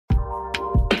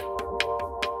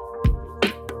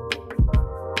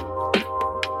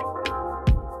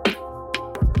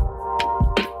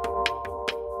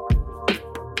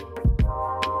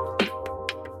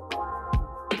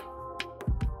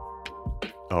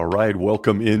All right,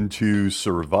 welcome into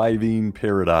Surviving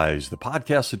Paradise, the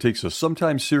podcast that takes a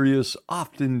sometimes serious,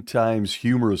 oftentimes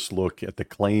humorous look at the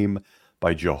claim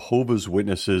by Jehovah's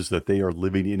Witnesses that they are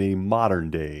living in a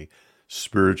modern-day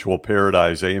spiritual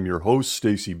paradise. I am your host,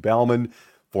 Stacy Bauman,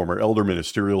 former elder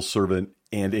ministerial servant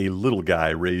and a little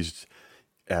guy raised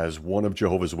as one of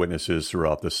Jehovah's Witnesses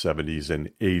throughout the 70s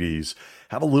and 80s.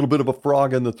 Have a little bit of a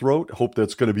frog in the throat. Hope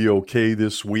that's going to be okay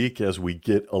this week as we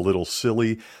get a little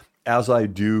silly. As I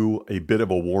do, a bit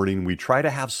of a warning, we try to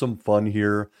have some fun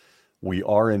here. We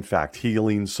are, in fact,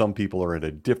 healing. Some people are at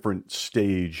a different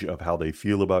stage of how they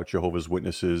feel about Jehovah's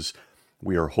Witnesses.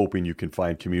 We are hoping you can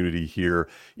find community here.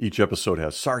 Each episode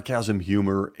has sarcasm,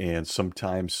 humor, and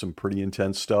sometimes some pretty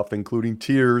intense stuff, including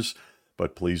tears.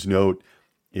 But please note,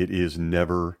 it is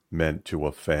never meant to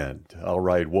offend. All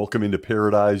right, welcome into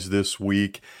Paradise this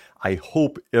week. I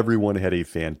hope everyone had a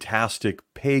fantastic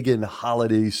pagan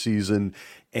holiday season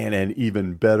and an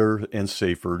even better and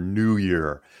safer new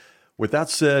year. With that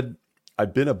said,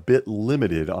 I've been a bit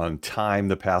limited on time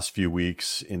the past few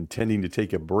weeks, intending to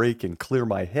take a break and clear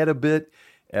my head a bit,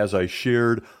 as I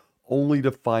shared, only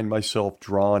to find myself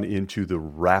drawn into the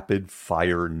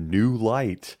rapid-fire new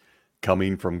light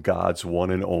coming from God's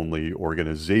one and only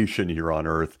organization here on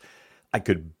earth. I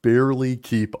could barely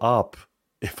keep up,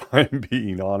 if I'm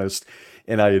being honest,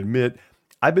 and I admit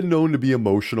I've been known to be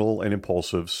emotional and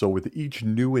impulsive, so with each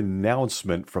new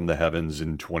announcement from the heavens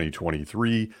in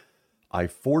 2023, I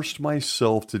forced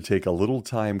myself to take a little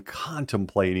time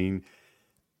contemplating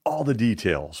all the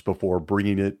details before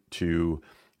bringing it to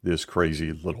this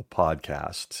crazy little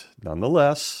podcast.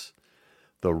 Nonetheless,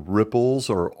 the ripples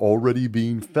are already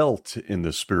being felt in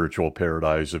the spiritual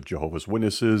paradise of Jehovah's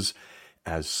Witnesses,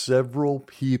 as several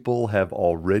people have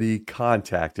already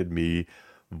contacted me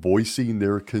voicing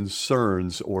their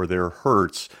concerns or their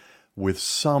hurts, with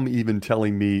some even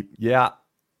telling me, yeah,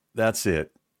 that's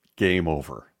it, game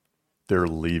over. They're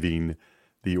leaving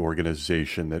the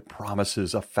organization that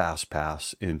promises a fast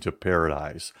pass into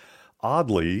paradise.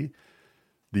 Oddly,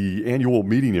 the annual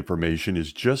meeting information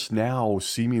is just now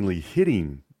seemingly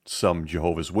hitting some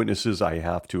Jehovah's Witnesses. I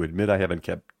have to admit I haven't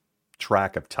kept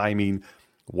track of timing,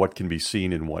 what can be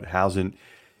seen and what hasn't.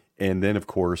 And then, of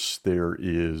course, there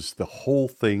is the whole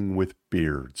thing with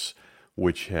beards,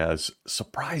 which has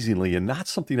surprisingly, and not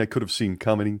something I could have seen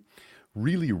coming,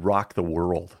 really rocked the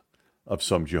world of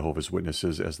some Jehovah's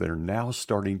Witnesses as they're now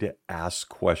starting to ask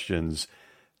questions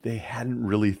they hadn't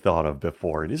really thought of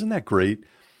before. And isn't that great?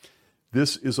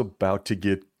 This is about to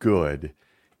get good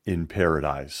in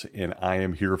paradise, and I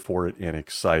am here for it and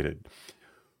excited.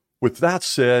 With that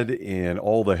said, and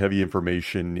all the heavy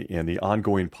information and the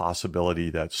ongoing possibility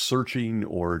that searching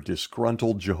or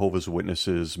disgruntled Jehovah's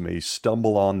Witnesses may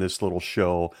stumble on this little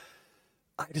show,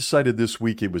 I decided this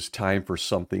week it was time for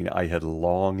something I had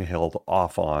long held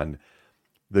off on: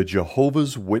 the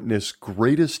Jehovah's Witness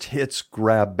Greatest Hits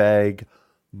Grab Bag,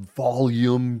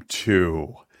 Volume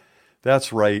 2.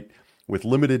 That's right. With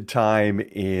limited time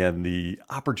and the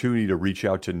opportunity to reach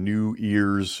out to new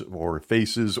ears or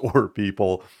faces or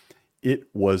people, it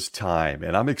was time.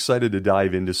 And I'm excited to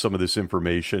dive into some of this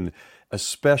information,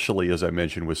 especially, as I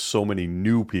mentioned, with so many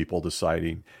new people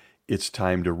deciding it's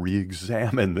time to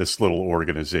re-examine this little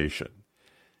organization.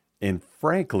 And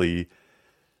frankly,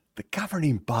 the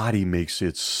governing body makes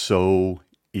it so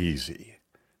easy.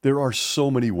 There are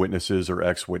so many witnesses or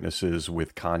ex-witnesses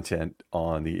with content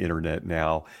on the internet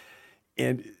now,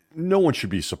 and no one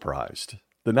should be surprised.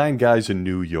 The 9 guys in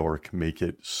New York make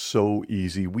it so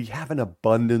easy. We have an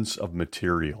abundance of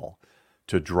material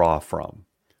to draw from,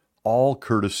 all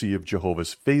courtesy of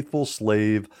Jehovah's faithful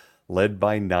slave led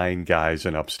by 9 guys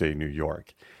in upstate New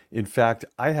York. In fact,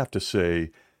 I have to say,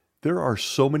 there are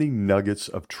so many nuggets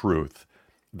of truth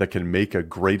that can make a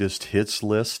greatest hits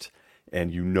list,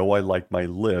 and you know I like my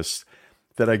lists,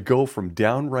 that I go from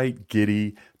downright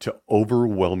giddy to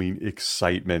overwhelming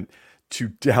excitement to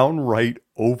downright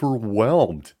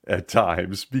overwhelmed at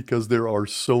times, because there are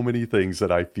so many things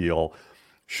that I feel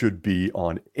should be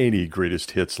on any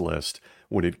greatest hits list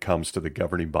when it comes to the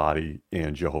governing body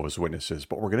and Jehovah's Witnesses.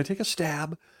 But we're going to take a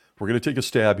stab. We're going to take a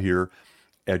stab here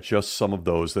at just some of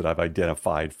those that I've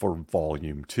identified for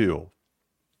Volume 2.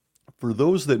 For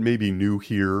those that may be new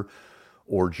here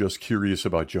or just curious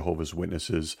about Jehovah's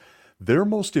Witnesses, their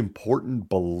most important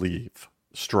belief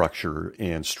structure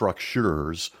and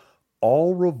structures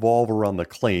all revolve around the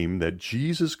claim that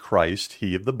Jesus Christ,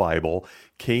 he of the Bible,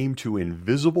 came to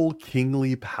invisible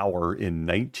kingly power in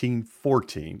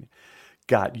 1914,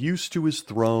 got used to his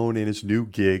throne and his new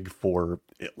gig for,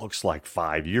 it looks like,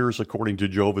 5 years, according to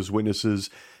Jehovah's Witnesses.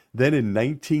 Then in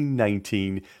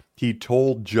 1919, he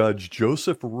told Judge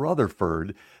Joseph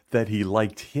Rutherford that he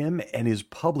liked him and his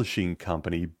publishing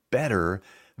company better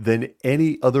than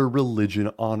any other religion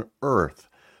on earth.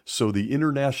 So the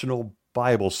International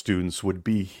Bible students would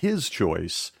be his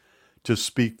choice to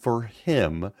speak for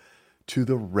him to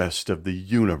the rest of the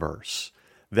universe.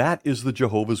 That is the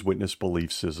Jehovah's Witness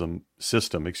belief system,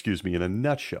 in a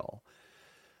nutshell.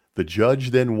 The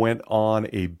judge then went on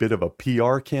a bit of a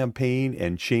PR campaign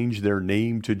and changed their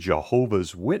name to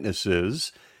Jehovah's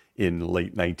Witnesses in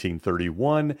late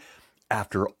 1931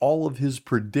 after all of his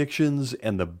predictions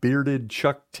and the bearded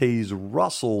Chuck Taze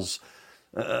Russell's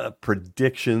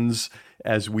predictions,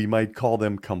 as we might call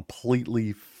them,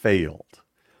 completely failed.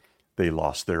 They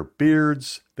lost their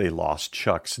beards, they lost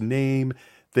Chuck's name,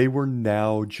 they were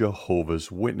now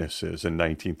Jehovah's Witnesses in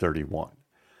 1931.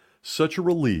 Such a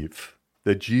relief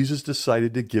that Jesus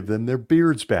decided to give them their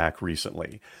beards back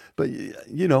recently. But,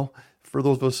 for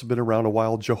those of us who have been around a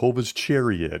while, Jehovah's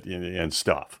chariot and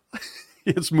stuff.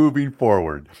 It's moving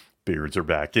forward. Beards are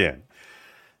back in.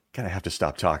 Kind of have to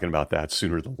stop talking about that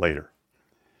sooner than later.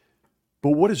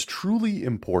 But what is truly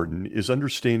important is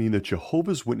understanding that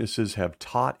Jehovah's Witnesses have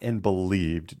taught and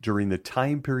believed during the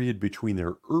time period between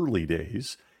their early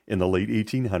days in the late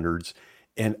 1800s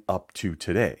and up to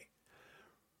today.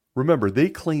 Remember, they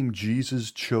claim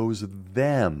Jesus chose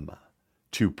them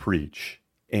to preach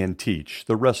and teach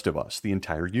the rest of us, the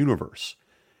entire universe.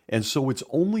 And so it's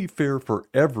only fair for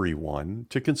everyone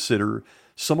to consider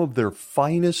some of their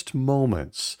finest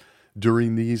moments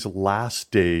during these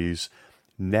last days,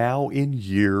 now in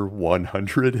year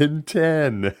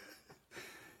 110.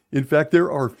 In fact,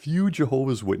 there are few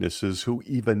Jehovah's Witnesses who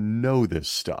even know this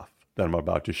stuff that I'm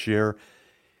about to share.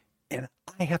 And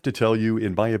I have to tell you,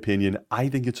 in my opinion, I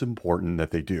think it's important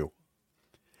that they do.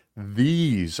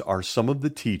 These are some of the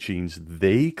teachings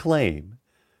they claim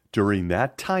during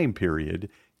that time period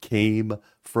came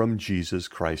from Jesus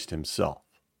Christ himself.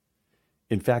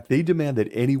 In fact, they demand that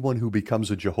anyone who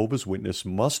becomes a Jehovah's Witness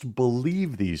must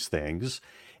believe these things,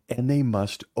 and they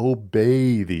must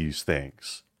obey these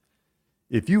things.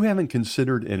 If you haven't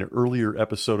considered an earlier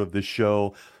episode of this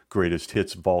show, Greatest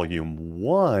Hits Volume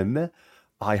 1,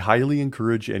 I highly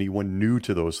encourage anyone new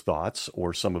to those thoughts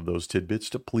or some of those tidbits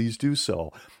to please do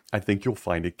so. I think you'll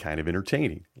find it kind of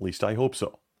entertaining. At least I hope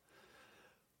so.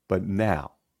 But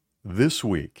now, this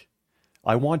week,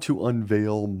 I want to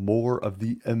unveil more of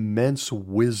the immense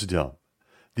wisdom,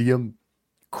 the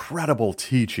incredible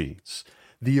teachings,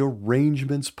 the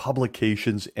arrangements,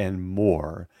 publications, and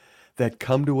more that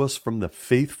come to us from the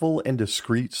faithful and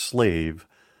discreet slave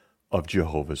of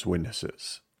Jehovah's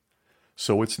Witnesses.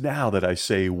 So it's now that I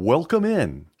say welcome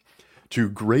in to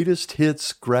Greatest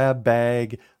Hits Grab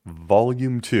Bag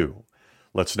Volume 2.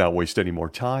 Let's not waste any more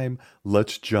time.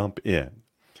 Let's jump in.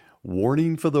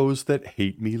 Warning for those that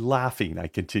hate me laughing. I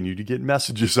continue to get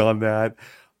messages on that.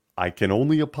 I can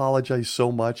only apologize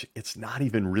so much. It's not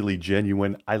even really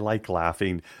genuine. I like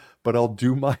laughing, but I'll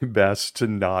do my best to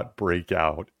not break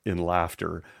out in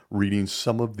laughter reading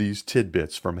some of these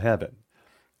tidbits from heaven.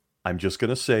 I'm just going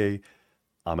to say,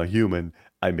 I'm a human.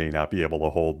 I may not be able to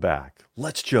hold back.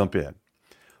 Let's jump in.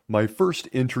 My first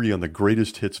entry on the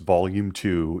Greatest Hits Volume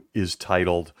 2 is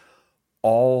titled,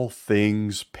 All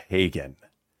Things Pagan.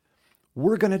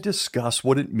 We're going to discuss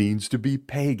what it means to be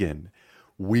pagan.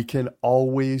 We can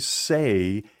always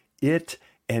say it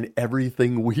and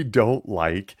everything we don't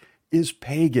like is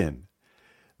pagan.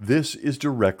 This is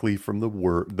directly from the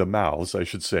words from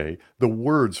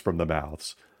the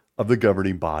mouths of the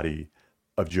governing body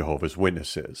of Jehovah's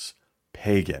Witnesses.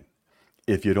 Pagan.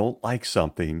 If you don't like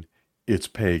something, it's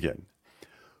pagan.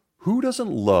 Who doesn't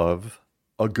love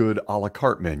a good a la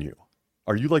carte menu?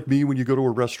 Are you like me when you go to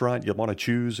a restaurant, you want to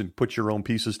choose and put your own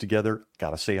pieces together?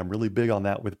 Gotta say, I'm really big on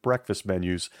that with breakfast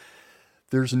menus.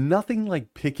 There's nothing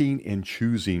like picking and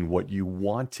choosing what you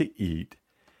want to eat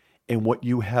and what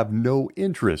you have no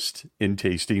interest in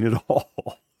tasting at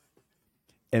all.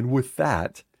 And with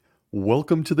that,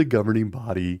 welcome to the governing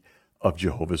body of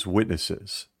Jehovah's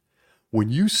Witnesses. When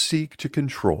you seek to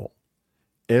control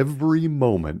every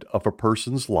moment of a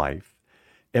person's life,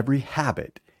 every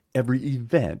habit, every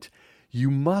event, you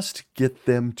must get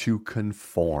them to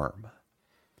conform.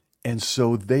 And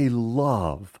so they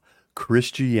love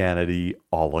Christianity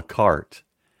a la carte.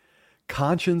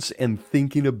 Conscience and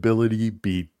thinking ability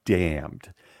be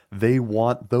damned. They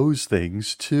want those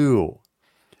things too.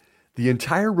 The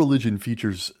entire religion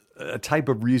features a type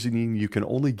of reasoning you can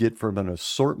only get from an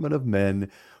assortment of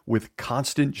men with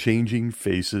constant changing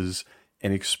faces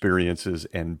and experiences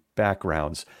and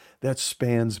backgrounds that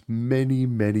spans many,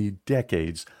 many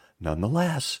decades.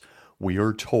 Nonetheless, we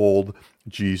are told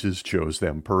Jesus chose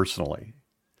them personally.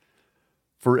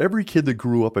 For every kid that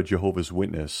grew up a Jehovah's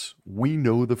Witness, we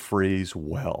know the phrase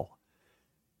well.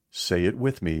 Say it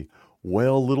with me.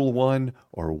 Well, little one,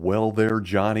 or well there,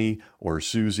 Johnny, or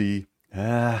Susie.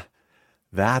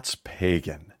 That's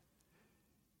pagan.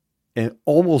 And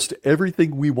almost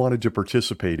everything we wanted to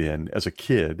participate in as a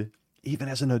kid, even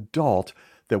as an adult,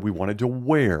 that we wanted to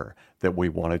wear, that we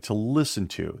wanted to listen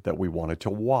to, that we wanted to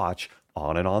watch,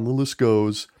 on and on the list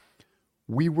goes,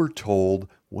 we were told,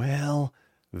 well,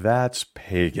 that's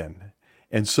pagan.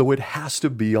 And so it has to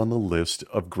be on the list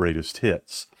of greatest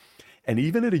hits. And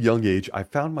even at a young age, I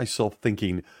found myself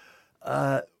thinking,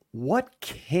 what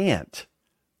can't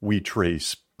we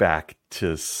trace back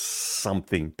to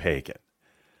something pagan?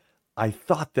 I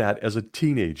thought that as a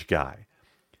teenage guy.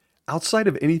 Outside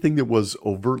of anything that was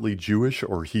overtly Jewish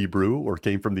or Hebrew or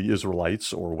came from the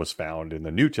Israelites or was found in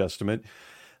the New Testament,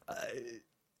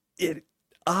 it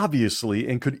obviously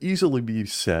and could easily be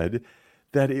said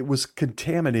that it was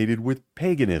contaminated with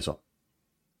paganism.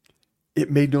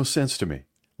 It made no sense to me.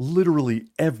 Literally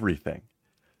everything.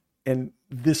 And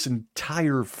this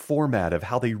entire format of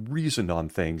how they reasoned on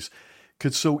things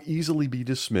could so easily be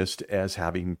dismissed as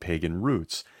having pagan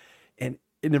roots. And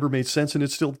it never made sense, and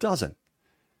it still doesn't.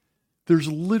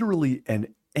 There's literally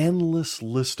an endless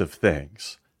list of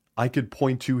things I could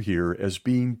point to here as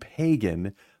being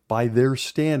pagan by their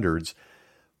standards,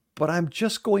 but I'm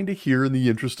just going to here, in the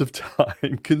interest of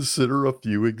time, consider a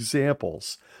few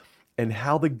examples and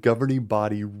how the governing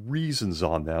body reasons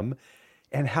on them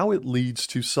and how it leads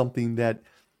to something that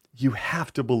you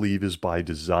have to believe is by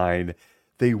design.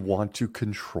 They want to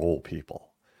control people.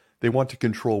 They want to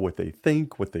control what they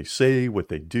think, what they say, what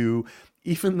they do,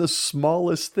 even the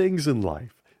smallest things in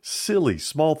life, silly,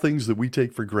 small things that we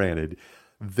take for granted.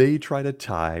 They try to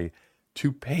tie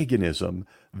to paganism.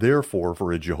 Therefore,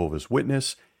 for a Jehovah's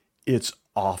Witness, it's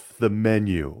off the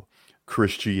menu.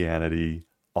 Christianity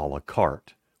a la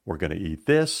carte. We're going to eat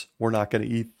this. We're not going to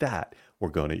eat that. We're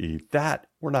going to eat that.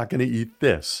 We're not going to eat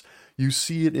this. You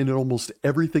see it in almost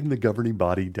everything the governing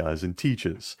body does and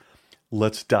teaches.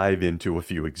 Let's dive into a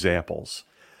few examples.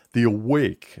 The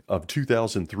Awake of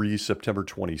 2003, September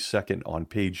 22nd, on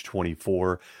page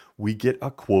 24, we get a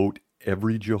quote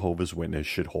every Jehovah's Witness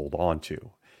should hold on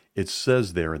to. It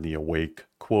says there in the Awake,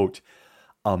 quote,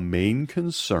 "A main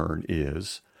concern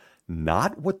is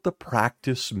not what the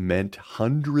practice meant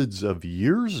hundreds of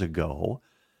years ago,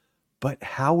 but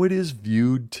how it is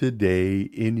viewed today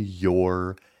in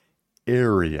your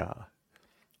area."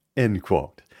 End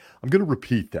quote. I'm going to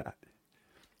repeat that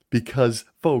because,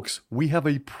 folks, we have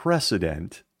a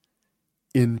precedent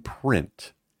in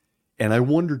print. And I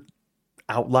wondered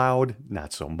out loud,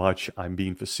 not so much, I'm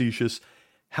being facetious,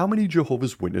 how many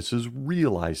Jehovah's Witnesses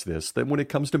realize this, that when it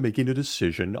comes to making a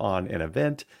decision on an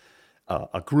event,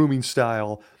 a grooming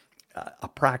style, a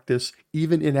practice,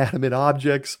 even inanimate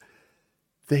objects,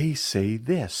 they say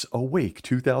this. Awake,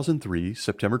 2003,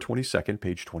 September 22nd,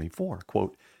 page 24,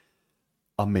 quote,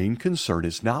 "A main concern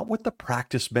is not what the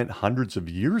practice meant hundreds of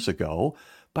years ago,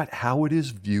 but how it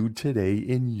is viewed today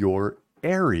in your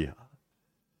area."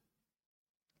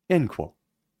 End quote.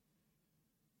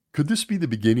 Could this be the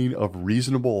beginning of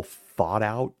reasonable,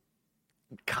 thought-out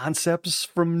concepts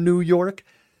from New York?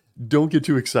 Don't get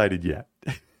too excited yet.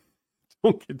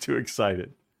 Don't get too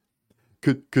excited.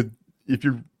 Could if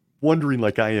you're wondering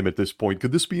like I am at this point,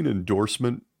 could this be an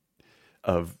endorsement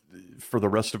for the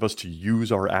rest of us to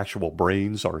use our actual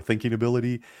brains, our thinking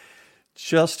ability?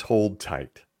 Just hold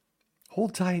tight.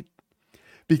 Hold tight.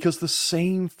 Because the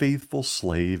same faithful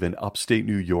slave in upstate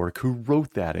New York who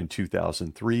wrote that in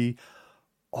 2003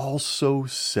 also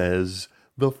says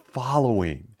the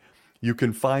following. You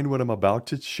can find what I'm about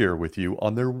to share with you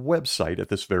on their website at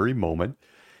this very moment.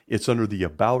 It's under the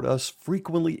About Us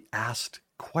Frequently Asked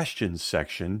Questions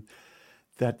section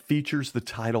that features the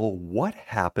title, "What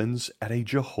Happens at a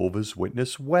Jehovah's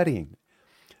Witness Wedding?"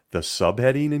 The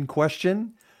subheading in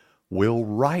question, "Will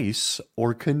rice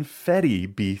or confetti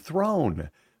be thrown?"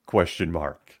 Question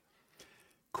mark.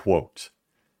 Quote,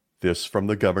 this from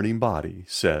the governing body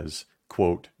says,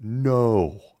 quote,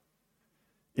 "No.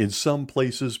 In some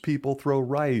places, people throw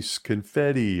rice,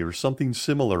 confetti, or something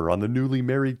similar on the newly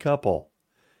married couple.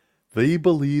 They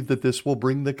believe that this will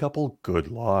bring the couple good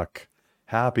luck,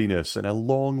 happiness, and a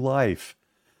long life.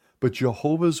 But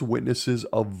Jehovah's Witnesses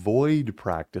avoid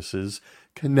practices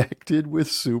connected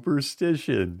with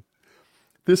superstition.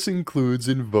 This includes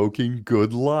invoking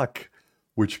good luck,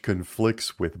 which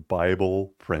conflicts with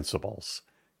Bible principles."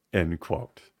 End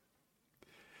quote.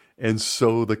 And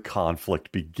so the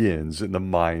conflict begins in the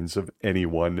minds of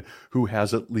anyone who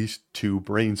has at least two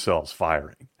brain cells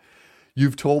firing.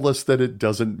 You've told us that it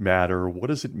doesn't matter. What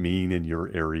does it mean in your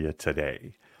area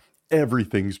today?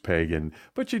 Everything's pagan,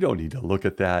 but you don't need to look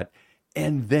at that.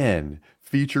 And then,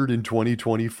 featured in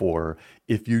 2024,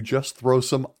 if you just throw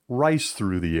some rice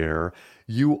through the air,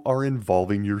 you are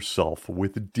involving yourself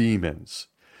with demons.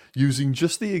 Using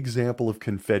just the example of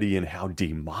confetti and how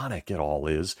demonic it all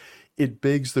is, it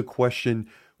begs the question,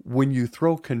 when you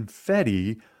throw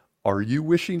confetti, are you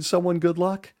wishing someone good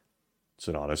luck? It's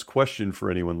an honest question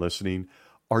for anyone listening.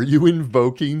 Are you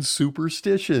invoking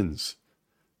superstitions?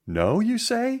 No, you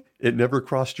say? It never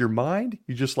crossed your mind?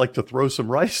 You just like to throw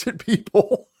some rice at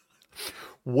people?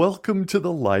 Welcome to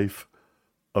the life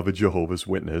of a Jehovah's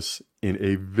Witness in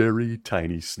a very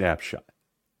tiny snapshot.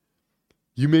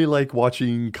 You may like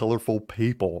watching colorful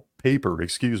paper,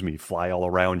 fly all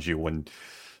around you when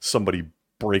somebody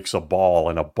breaks a ball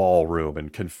in a ballroom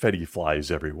and confetti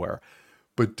flies everywhere.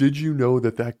 But did you know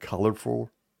that that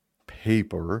colorful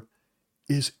paper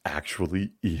is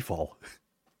actually evil?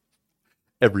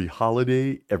 Every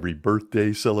holiday, every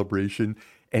birthday celebration,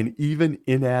 and even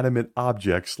inanimate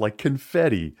objects like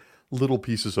confetti, little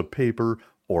pieces of paper,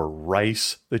 or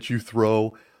rice that you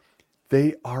throw,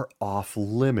 they are off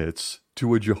limits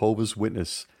to a Jehovah's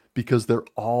Witness because they're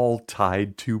all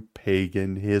tied to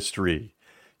pagan history.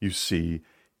 You see,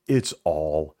 it's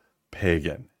all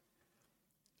pagan.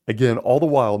 Again, all the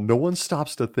while, no one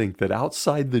stops to think that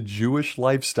outside the Jewish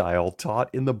lifestyle taught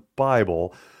in the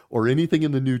Bible or anything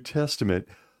in the New Testament,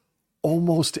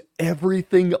 almost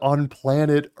everything on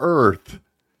planet Earth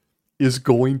is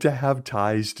going to have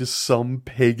ties to some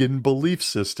pagan belief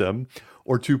system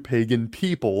or to pagan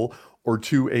people or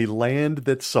to a land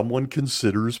that someone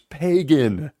considers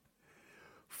pagan.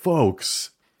 Folks,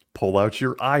 pull out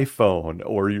your iPhone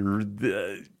or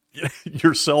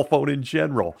your cell phone in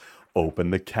general. Open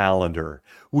the calendar.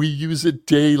 We use it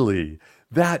daily.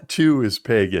 That too is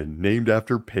pagan, named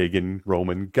after pagan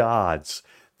Roman gods.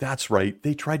 That's right,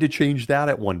 they tried to change that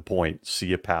at one point.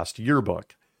 See a past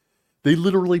yearbook. They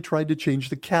literally tried to change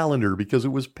the calendar because it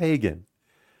was pagan.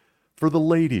 For the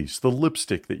ladies, the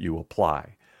lipstick that you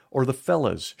apply, or the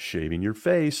fellas shaving your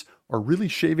face, or really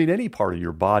shaving any part of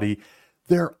your body,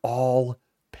 they're all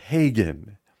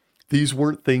pagan. These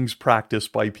weren't things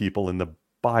practiced by people in the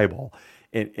Bible.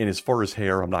 And as far as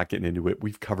hair, I'm not getting into it.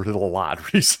 We've covered it a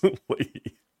lot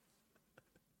recently.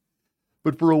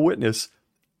 But for a witness,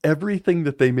 everything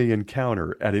that they may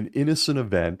encounter at an innocent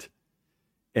event,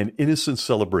 an innocent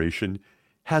celebration,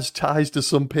 has ties to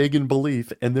some pagan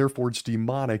belief, and therefore it's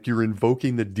demonic. You're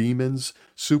invoking the demons,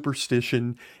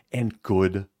 superstition, and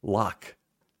good luck.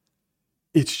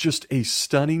 It's just a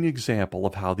stunning example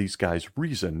of how these guys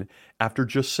reason after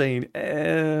just saying,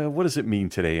 what does it mean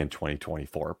today in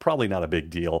 2024? Probably not a big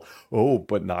deal. Oh,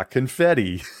 but not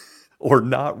confetti or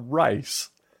not rice.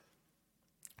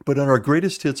 But on our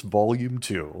Greatest Hits Volume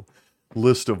 2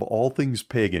 list of all things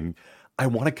pagan, I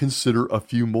want to consider a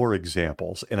few more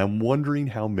examples, and I'm wondering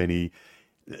how many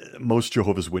most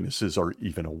Jehovah's Witnesses are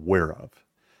even aware of.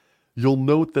 You'll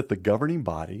note that the governing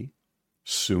body,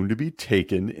 soon to be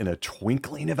taken in a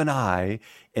twinkling of an eye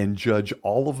and judge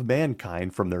all of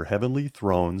mankind from their heavenly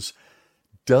thrones,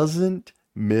 doesn't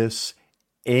miss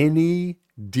any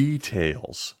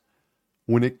details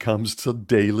when it comes to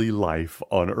daily life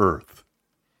on earth.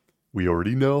 We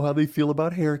already know how they feel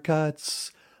about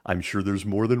haircuts. I'm sure there's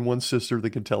more than one sister that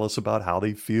can tell us about how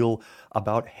they feel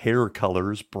about hair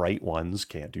colors, bright ones,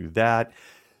 can't do that.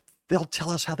 They'll tell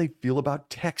us how they feel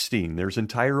about texting. There's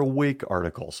entire Awake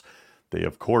articles. They,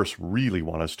 of course, really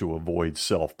want us to avoid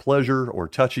self-pleasure or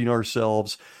touching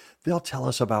ourselves. They'll tell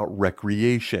us about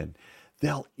recreation.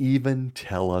 They'll even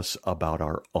tell us about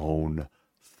our own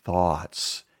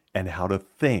thoughts and how to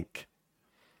think.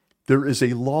 There is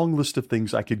a long list of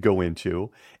things I could go into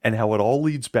and how it all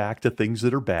leads back to things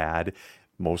that are bad,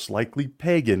 most likely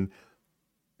pagan,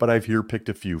 but I've here picked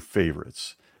a few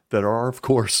favorites that are, of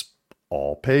course,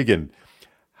 all pagan.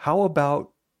 How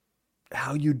about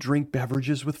how you drink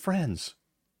beverages with friends?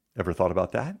 Ever thought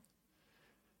about that?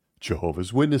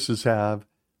 Jehovah's Witnesses have,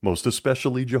 most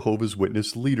especially Jehovah's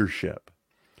Witness leadership.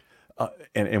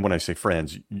 And when I say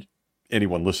friends,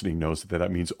 anyone listening knows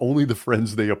that means only the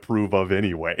friends they approve of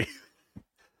anyway.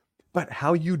 But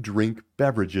how you drink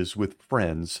beverages with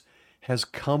friends has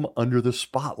come under the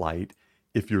spotlight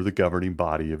if you're the governing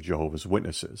body of Jehovah's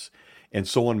Witnesses. And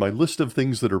so on my list of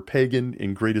things that are pagan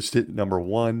in Greatest Hit number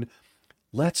 1,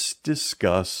 let's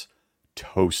discuss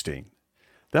toasting.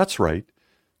 That's right,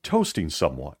 toasting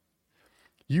someone.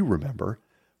 You remember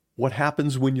what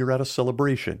happens when you're at a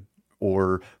celebration,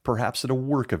 or perhaps at a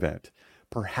work event.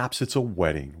 Perhaps it's a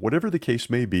wedding. Whatever the case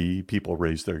may be, people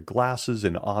raise their glasses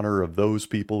in honor of those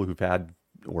people who've had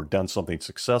or done something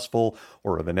successful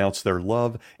or have announced their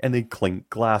love, and they clink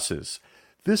glasses.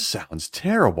 This sounds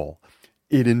terrible.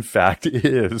 It in fact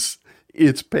is.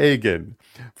 It's pagan.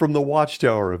 From the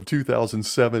Watchtower of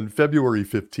 2007, February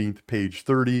 15th, page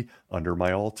 30, under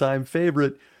my all-time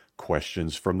favorite,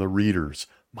 questions from the readers.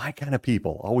 My kind of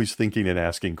people, always thinking and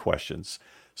asking questions.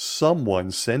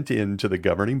 Someone sent in to the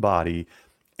governing body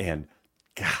and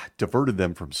diverted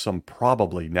them from some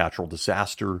probably natural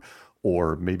disaster,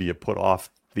 or maybe it put off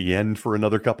the end for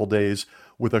another couple days,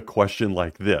 with a question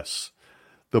like this.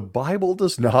 The Bible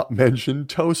does not mention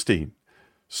toasting.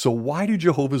 So why do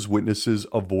Jehovah's Witnesses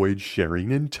avoid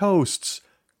sharing in toasts?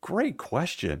 Great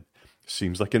question.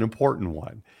 Seems like an important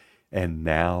one. And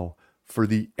now for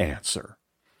the answer.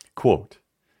 Quote,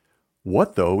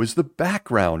 what, though, is the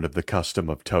background of the custom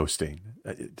of toasting?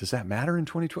 Does that matter in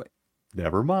 2020?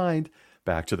 Never mind.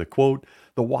 Back to the quote.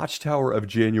 The Watchtower of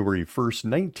January 1st,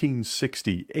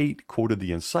 1968 quoted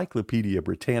the Encyclopedia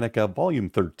Britannica, volume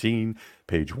 13,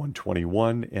 page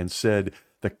 121, and said,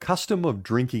 the custom of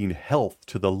drinking health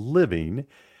to the living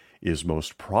is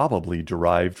most probably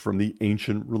derived from the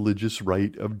ancient religious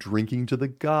rite of drinking to the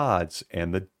gods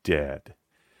and the dead.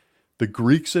 The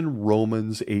Greeks and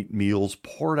Romans ate meals,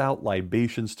 poured out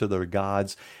libations to their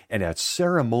gods, and at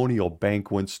ceremonial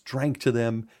banquets drank to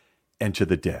them and to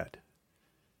the dead.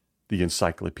 The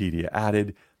encyclopedia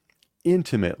added,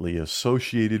 intimately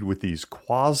associated with these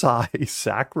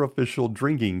quasi-sacrificial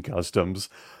drinking customs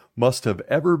must have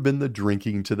ever been the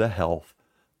drinking to the health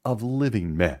of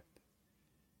living men.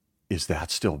 Is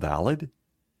that still valid?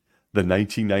 The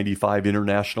 1995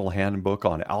 International Handbook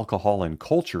on Alcohol and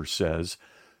Culture says,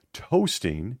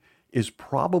 toasting is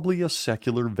probably a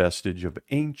secular vestige of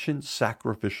ancient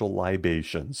sacrificial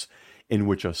libations in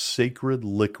which a sacred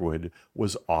liquid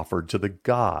was offered to the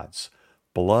gods,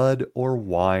 blood or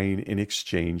wine in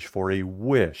exchange for a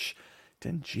wish.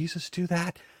 Didn't Jesus do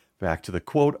that? Back to the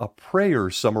quote, a prayer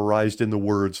summarized in the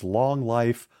words, long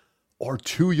life or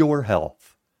to your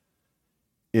health.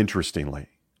 Interestingly,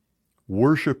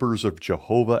 worshippers of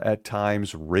Jehovah at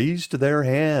times raised their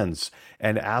hands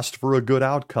and asked for a good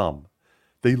outcome.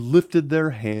 They lifted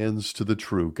their hands to the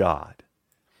true God.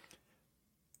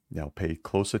 Now pay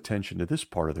close attention to this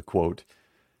part of the quote.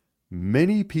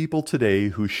 Many people today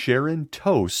who share in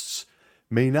toasts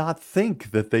may not think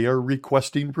that they are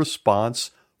requesting response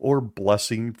or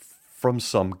blessing from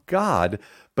some God,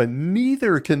 but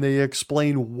neither can they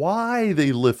explain why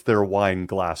they lift their wine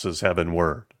glasses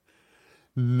heavenward.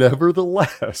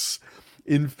 Nevertheless,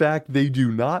 in fact, they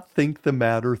do not think the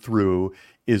matter through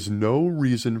is no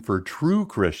reason for true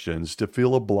Christians to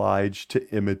feel obliged to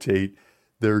imitate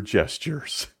their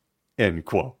gestures. End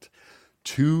quote.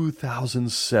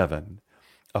 2007,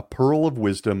 a pearl of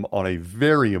wisdom on a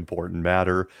very important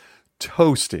matter,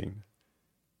 toasting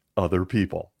other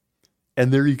people.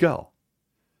 And there you go.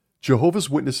 Jehovah's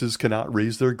Witnesses cannot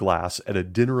raise their glass at a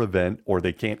dinner event, or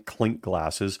they can't clink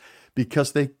glasses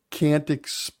because they can't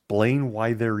explain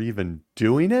why they're even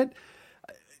doing it.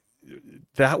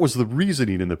 That was the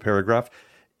reasoning in the paragraph.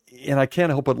 And I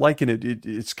can't help but liken it.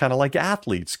 It's kind of like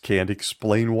athletes can't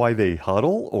explain why they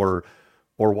huddle, or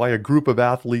why a group of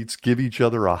athletes give each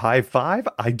other a high five.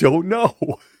 I don't know.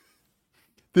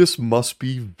 This must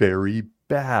be very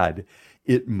bad.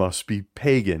 It must be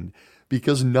pagan,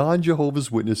 because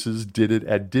non-Jehovah's Witnesses did it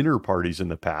at dinner parties in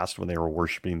the past when they were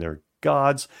worshiping their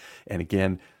gods. And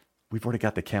again, we've already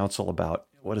got the counsel about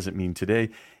what does it mean today.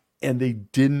 And they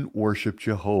didn't worship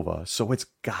Jehovah, so it's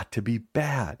got to be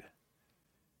bad.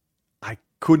 I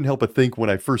couldn't help but think when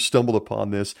I first stumbled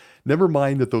upon this, never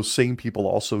mind that those same people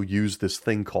also use this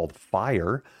thing called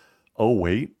fire. Oh,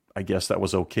 wait, I guess that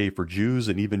was okay for Jews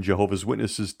and even Jehovah's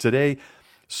Witnesses today.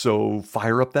 So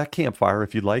fire up that campfire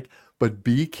if you'd like. But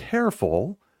be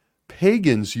careful,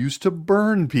 pagans used to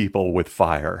burn people with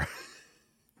fire.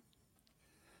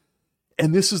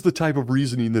 And this is the type of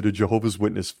reasoning that a Jehovah's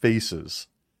Witness faces.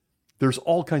 There's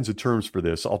all kinds of terms for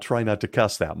this. I'll try not to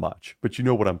cuss that much, but you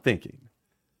know what I'm thinking.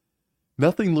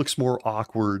 Nothing looks more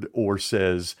awkward or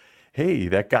says, hey,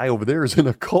 that guy over there is in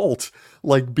a cult,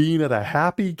 like being at a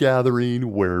happy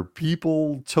gathering where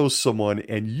people toast someone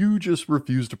and you just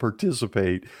refuse to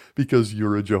participate because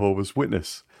you're a Jehovah's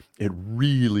Witness. It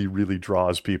really, really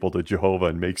draws people to Jehovah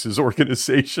and makes his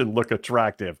organization look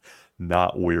attractive.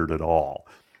 Not weird at all.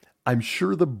 I'm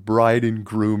sure the bride and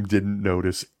groom didn't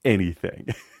notice anything.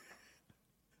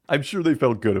 I'm sure they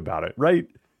felt good about it, right?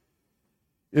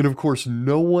 And of course,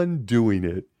 no one doing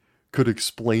it could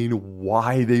explain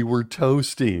why they were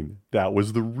toasting. That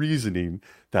was the reasoning.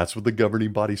 That's what the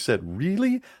governing body said.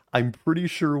 Really? I'm pretty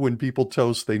sure when people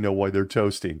toast, they know why they're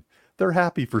toasting. They're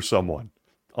happy for someone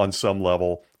on some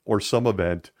level or some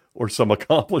event or some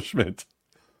accomplishment.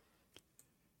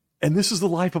 And this is the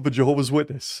life of a Jehovah's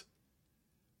Witness.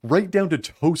 Right down to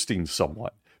toasting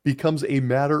someone becomes a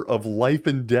matter of life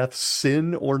and death,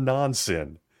 sin or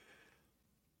non-sin.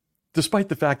 Despite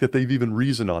the fact that they've even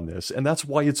reasoned on this, and that's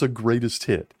why it's a greatest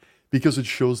hit, because it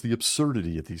shows the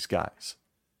absurdity of these guys.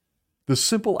 The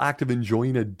simple act of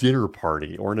enjoying a dinner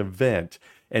party or an event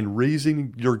and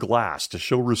raising your glass to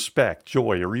show respect,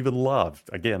 joy, or even love,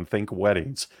 again, think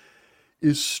weddings,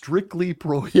 is strictly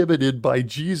prohibited by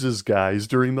Jesus guys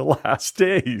during the last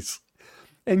days.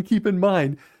 And keep in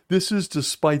mind, this is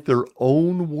despite their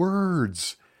own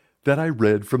words that I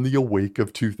read from the Awake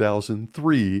of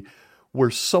 2003,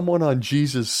 where someone on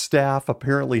Jesus' staff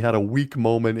apparently had a weak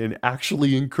moment and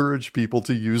actually encouraged people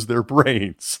to use their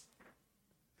brains.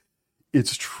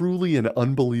 It's truly an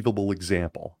unbelievable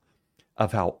example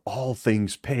of how all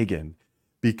things pagan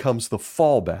becomes the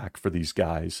fallback for these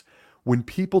guys when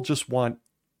people just want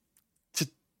to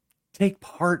take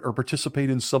part or participate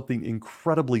in something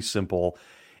incredibly simple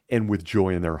and with joy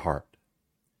in their heart.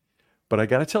 But I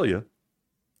got to tell you,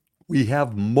 we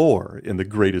have more in the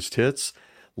greatest hits.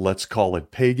 Let's call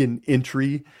it pagan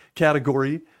entry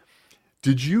category.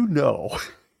 Did you know,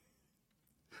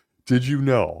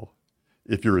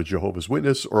 if you're a Jehovah's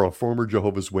Witness or a former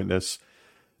Jehovah's Witness,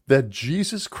 that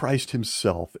Jesus Christ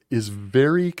himself is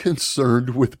very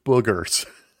concerned with boogers?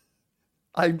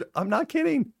 I'm not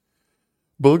kidding.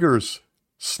 Boogers,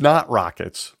 snot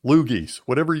rockets, loogies,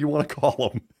 whatever you want to call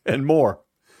them, and more.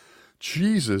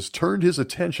 Jesus turned his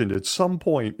attention at some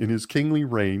point in his kingly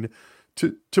reign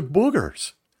to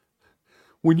boogers.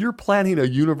 When you're planning a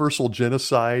universal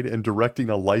genocide and directing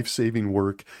a life-saving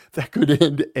work that could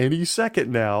end any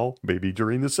second now, maybe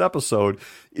during this episode,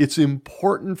 it's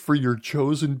important for your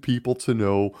chosen people to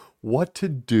know what to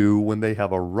do when they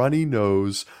have a runny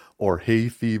nose or hay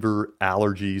fever,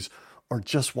 allergies, or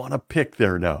just want to pick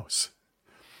their nose.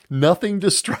 Nothing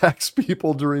distracts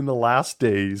people during the last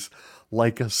days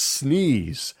like a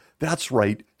sneeze. That's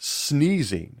right,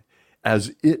 sneezing,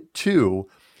 as it too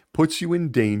puts you in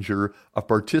danger of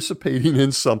participating in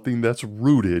something that's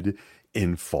rooted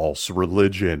in false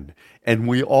religion. And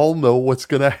we all know what's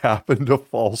going to happen to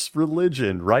false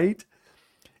religion, right?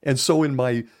 And so in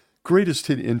my greatest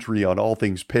hit entry on all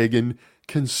things pagan,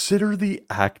 consider the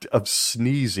act of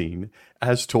sneezing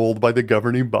as told by the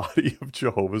governing body of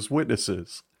Jehovah's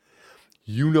Witnesses.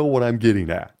 You know what I'm getting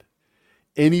at.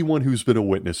 Anyone who's been a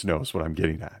witness knows what I'm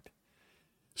getting at.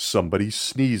 Somebody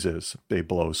sneezes, they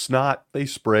blow snot, they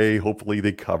spray, hopefully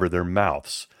they cover their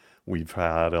mouths. We've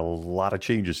had a lot of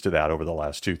changes to that over the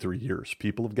last 2-3 years.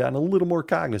 People have gotten a little more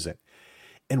cognizant.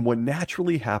 And what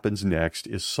naturally happens next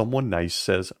is someone nice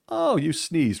says, "Oh, you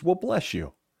sneezed. Well, bless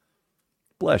you.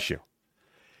 Bless you."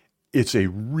 It's a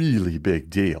really big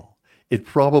deal. It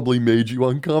probably made you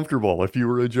uncomfortable if you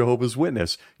were a Jehovah's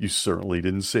Witness. You certainly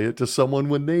didn't say it to someone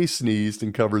when they sneezed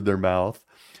and covered their mouth.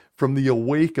 From the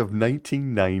Awake of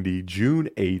 1990, June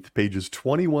 8th, pages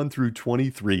 21 through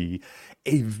 23,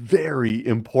 a very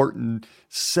important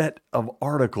set of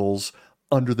articles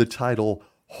under the title,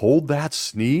 "Hold That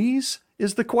Sneeze?"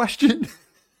 is the question.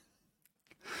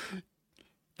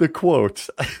 The quote,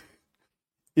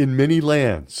 "In many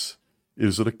lands,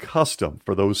 is it a custom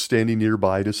for those standing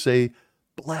nearby to say,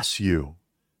 'Bless you,'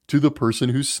 to the person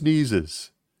who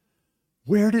sneezes?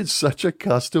 Where did such a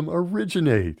custom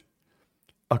originate?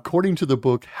 According to the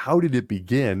book How Did It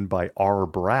Begin by R.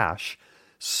 Brash,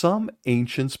 some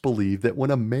ancients believed that when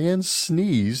a man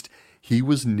sneezed, he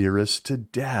was nearest to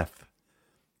death."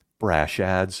 Brash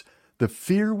adds, "The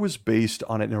fear was based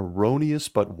on an erroneous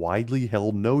but widely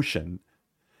held notion.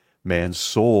 Man's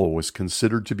soul was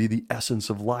considered to be the essence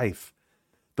of life.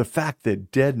 The fact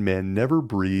that dead men never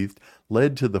breathed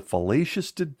led to the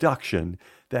fallacious deduction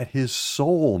that his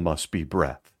soul must be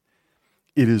breath.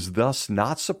 It is thus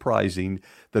not surprising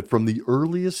that from the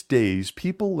earliest days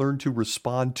people learned to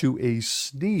respond to a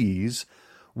sneeze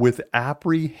with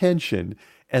apprehension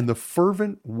and the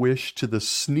fervent wish to the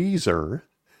sneezer."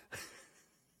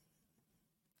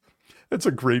 That's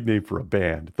a great name for a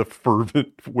band, the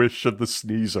fervent wish of the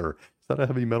sneezer. Is that a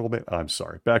heavy metal band? I'm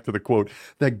sorry. Back to the quote,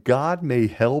 "that God may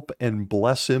help and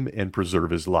bless him and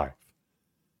preserve his life."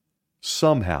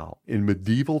 Somehow, in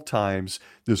medieval times,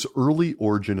 this early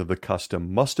origin of the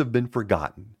custom must have been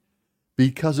forgotten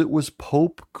because it was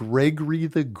Pope Gregory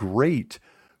the Great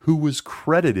who was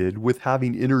credited with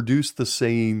having introduced the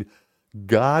saying,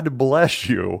 "God bless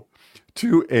you,"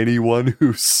 to anyone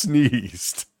who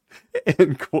sneezed.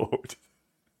 End quote.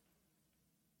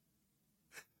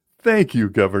 Thank you,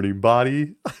 governing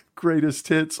body. Greatest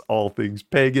hits, all things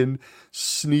pagan,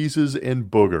 sneezes, and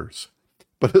boogers.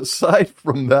 But aside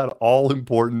from that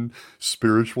all-important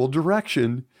spiritual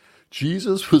direction,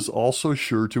 Jesus was also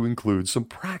sure to include some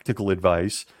practical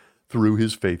advice through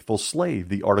his faithful slave.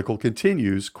 The article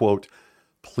continues, quote,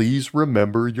 "Please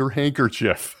remember your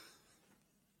handkerchief."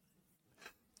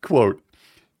 Quote,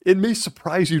 "It may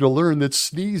surprise you to learn that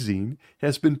sneezing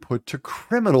has been put to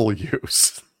criminal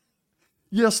use.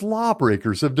 Yes,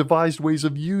 lawbreakers have devised ways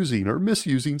of using or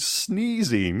misusing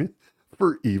sneezing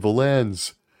for evil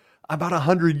ends. About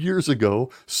 100 years ago,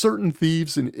 certain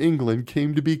thieves in England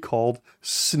came to be called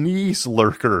sneeze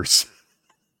lurkers."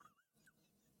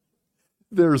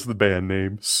 There's the band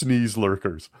name, Sneeze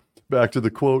Lurkers. Back to the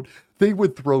quote, "They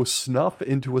would throw snuff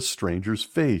into a stranger's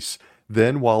face.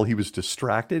 Then, while he was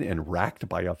distracted and racked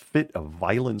by a fit of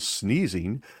violent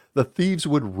sneezing, the thieves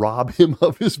would rob him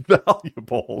of his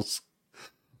valuables."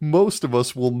 Most of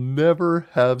us will never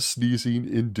have sneezing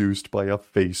induced by a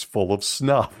face full of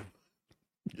snuff,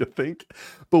 you think?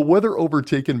 But whether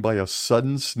overtaken by a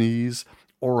sudden sneeze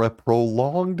or a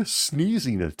prolonged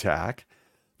sneezing attack,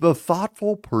 the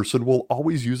thoughtful person will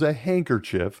always use a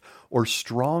handkerchief or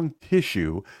strong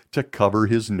tissue to cover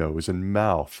his nose and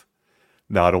mouth.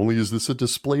 Not only is this a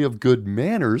display of good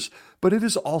manners, but it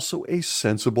is also a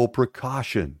sensible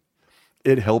precaution.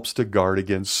 It helps to guard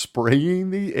against spraying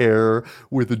the air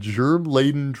with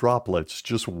germ-laden droplets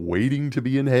just waiting to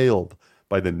be inhaled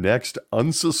by the next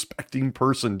unsuspecting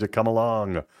person to come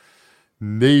along.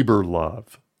 Neighbor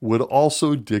love would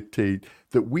also dictate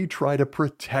that we try to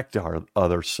protect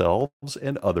ourselves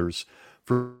and others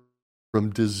from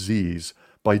disease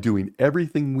by doing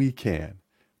everything we can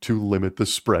to limit the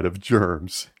spread of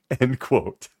germs. End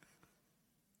quote.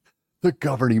 The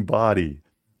governing body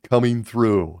coming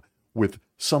through with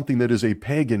something that is a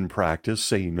pagan practice,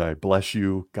 saying, "I bless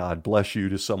you, God bless you,"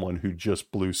 to someone who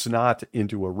just blew snot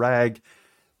into a rag.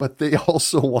 But they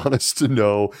also want us to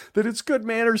know that it's good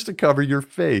manners to cover your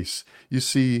face. You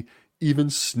see, even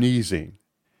sneezing,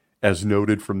 as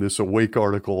noted from this Awake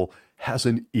article, has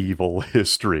an evil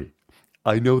history.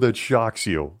 I know that shocks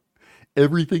you.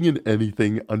 Everything and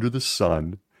anything under the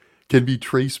sun can be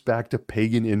traced back to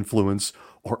pagan influence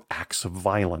or acts of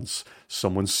violence.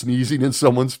 Someone sneezing in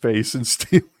someone's face and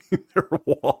stealing their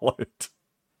wallet.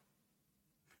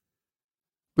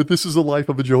 But this is the life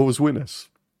of a Jehovah's Witness.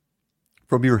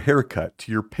 From your haircut,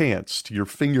 to your pants, to your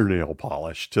fingernail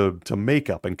polish, to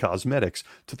makeup and cosmetics,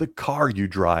 to the car you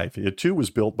drive. It too was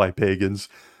built by pagans.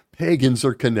 Pagans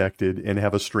are connected and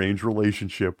have a strange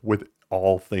relationship with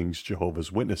all things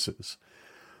Jehovah's Witnesses.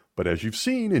 But as you've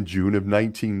seen in June of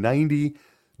 1990,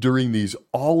 during these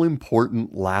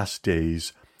all-important last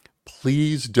days,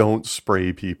 please don't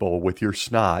spray people with your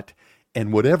snot.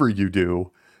 And whatever you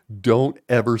do, don't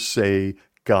ever say,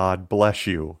 "God bless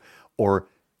you," or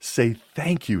say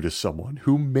thank you to someone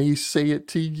who may say it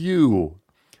to you.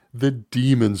 The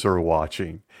demons are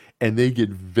watching, and they get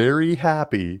very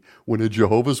happy when a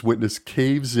Jehovah's Witness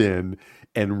caves in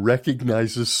and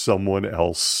recognizes someone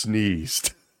else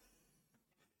sneezed.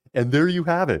 And there you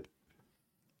have it.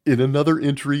 In another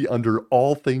entry under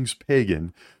All Things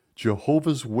Pagan,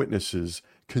 Jehovah's Witnesses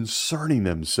concerning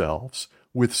themselves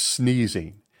with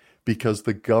sneezing because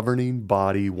the governing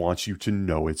body wants you to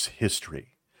know its history.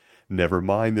 Never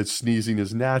mind that sneezing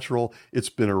is natural. It's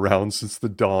been around since the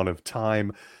dawn of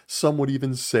time. Some would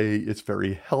even say it's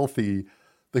very healthy.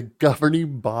 The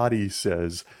governing body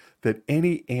says that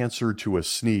any answer to a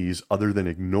sneeze other than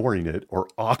ignoring it or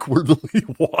awkwardly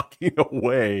walking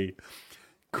away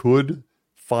could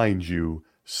find you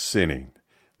sinning.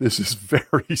 This is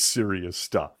very serious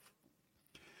stuff.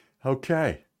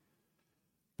 Okay,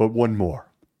 but one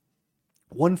more.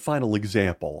 One final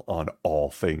example on All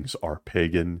Things Are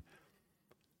Pagan.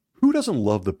 Who doesn't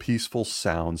love the peaceful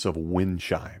sounds of wind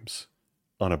chimes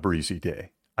on a breezy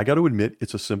day? I got to admit,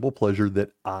 it's a simple pleasure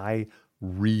that I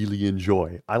really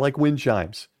enjoy. I like wind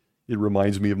chimes. It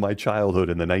reminds me of my childhood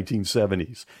in the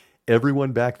 1970s.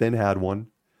 Everyone back then had one.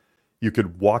 You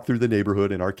could walk through the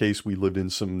neighborhood. In our case, we lived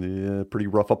in some pretty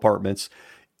rough apartments.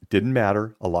 It didn't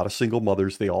matter. A lot of single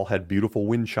mothers, they all had beautiful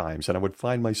wind chimes. And I would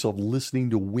find myself listening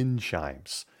to wind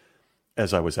chimes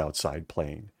as I was outside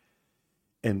playing.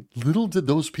 And little did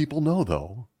those people know,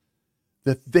 though,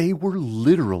 that they were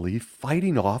literally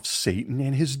fighting off Satan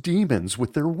and his demons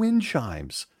with their wind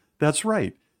chimes. That's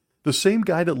right. The same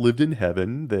guy that lived in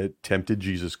heaven, that tempted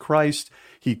Jesus Christ,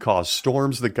 he caused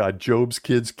storms that got Job's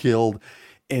kids killed,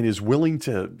 and is willing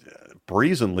to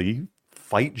brazenly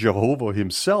fight Jehovah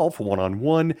himself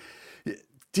one-on-one.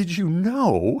 Did you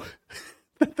know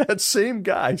that that same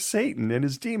guy, Satan and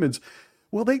his demons,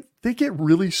 well, they get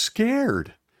really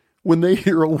scared when they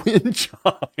hear a wind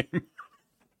chime.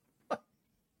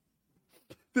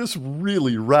 This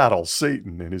really rattles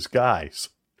Satan and his guys.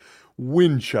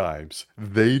 Wind chimes,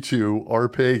 they too are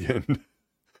pagan.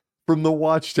 From the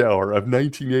Watchtower of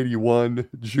 1981,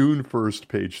 June 1st,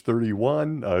 page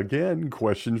 31. Again,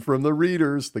 question from the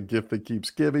readers, the gift that keeps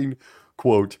giving.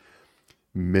 Quote,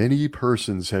 many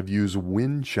persons have used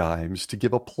wind chimes to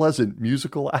give a pleasant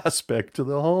musical aspect to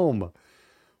the home.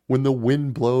 When the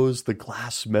wind blows, the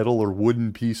glass, metal, or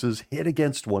wooden pieces hit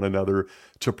against one another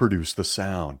to produce the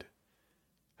sound.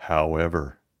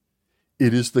 However,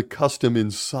 it is the custom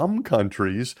in some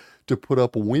countries to put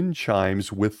up wind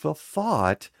chimes with the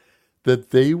thought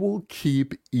that they will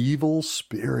keep evil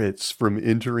spirits from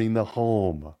entering the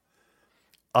home.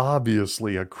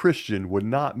 Obviously, a Christian would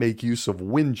not make use of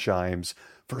wind chimes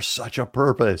for such a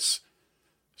purpose.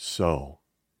 So,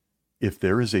 if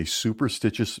there is a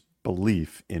superstitious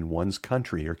belief in one's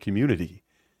country or community,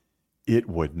 it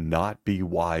would not be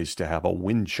wise to have a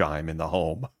wind chime in the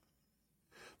home.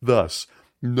 Thus,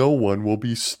 no one will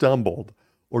be stumbled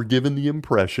or given the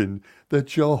impression that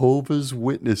Jehovah's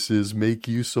Witnesses make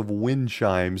use of wind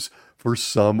chimes for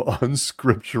some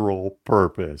unscriptural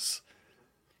purpose.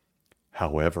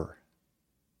 However,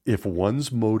 if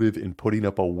one's motive in putting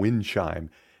up a wind chime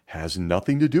has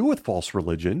nothing to do with false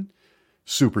religion,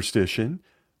 superstition,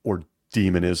 or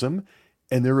demonism,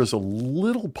 and there is a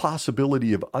little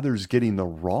possibility of others getting the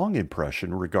wrong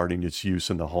impression regarding its use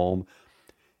in the home,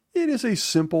 it is a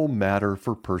simple matter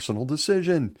for personal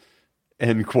decision.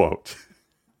 End quote.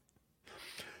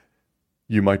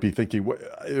 You might be thinking,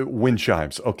 wind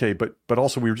chimes. Okay, but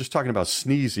also we were just talking about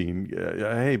sneezing.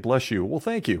 Hey, bless you. Well,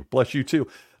 thank you. Bless you too.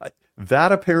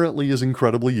 That apparently is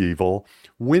incredibly evil.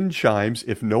 Wind chimes,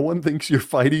 if no one thinks you're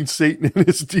fighting Satan and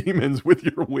his demons with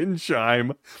your wind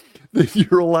chime, then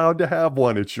you're allowed to have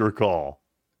one. It's your call.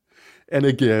 And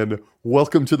again,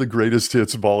 welcome to the Greatest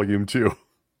Hits Volume 2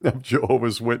 of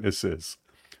Jehovah's Witnesses.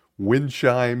 Wind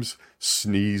chimes,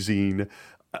 sneezing,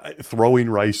 throwing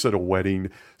rice at a wedding.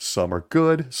 Some are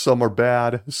good, some are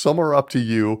bad, some are up to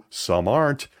you, some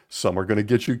aren't. Some are going to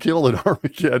get you killed at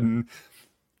Armageddon.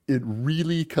 It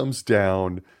really comes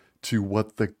down to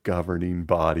what the governing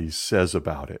body says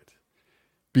about it.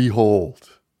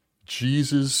 Behold,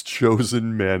 Jesus'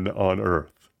 chosen men on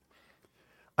earth.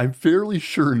 I'm fairly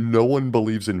sure no one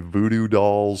believes in voodoo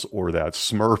dolls or that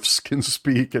Smurfs can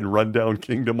speak and run down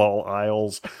Kingdom Hall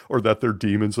aisles or that they're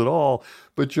demons at all.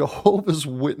 But Jehovah's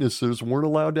Witnesses weren't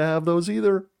allowed to have those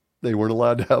either. They weren't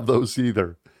allowed to have those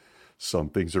either. Some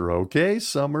things are okay,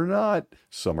 some are not.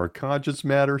 Some are conscience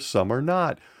matter, some are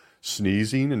not.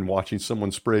 Sneezing and watching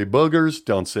someone spray boogers,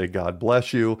 don't say God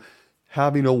bless you.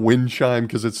 Having a wind chime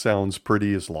because it sounds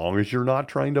pretty, as long as you're not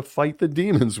trying to fight the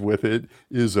demons with it,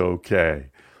 is okay.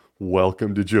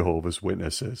 Welcome to Jehovah's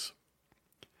Witnesses.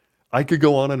 I could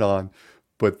go on,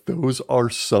 but those are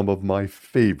some of my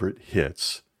favorite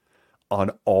hits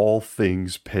on all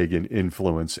things pagan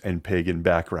influence and pagan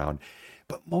background.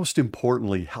 But most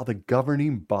importantly, how the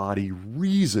governing body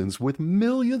reasons with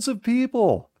millions of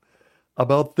people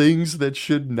about things that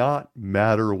should not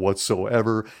matter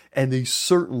whatsoever, and they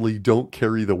certainly don't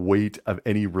carry the weight of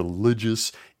any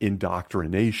religious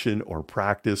indoctrination or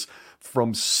practice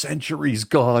from centuries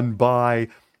gone by.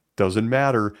 Doesn't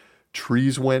matter.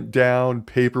 Trees went down,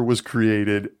 paper was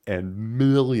created, and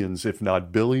millions, if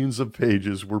not billions of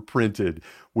pages were printed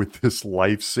with this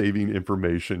life-saving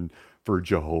information for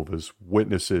Jehovah's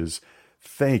Witnesses.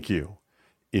 Thank you.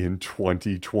 In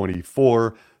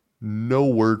 2024, no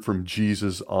word from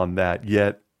Jesus on that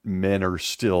yet. Men are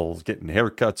still getting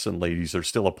haircuts and ladies are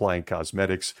still applying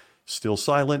cosmetics. Still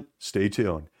silent. Stay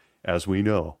tuned. As we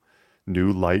know,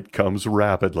 new light comes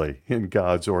rapidly in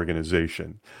God's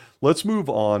organization. Let's move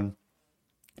on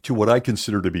to what I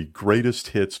consider to be Greatest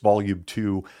Hits, Volume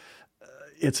 2.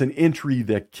 It's an entry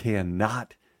that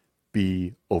cannot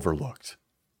be overlooked.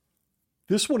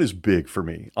 This one is big for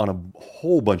me on a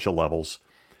whole bunch of levels.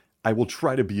 I will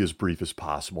try to be as brief as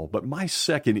possible, but my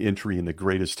second entry in the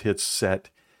Greatest Hits set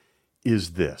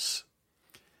is this.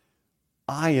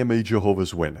 I am a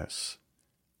Jehovah's Witness.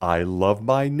 I love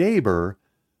my neighbor,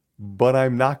 but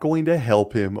I'm not going to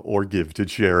help him or give to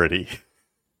charity.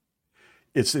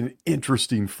 It's an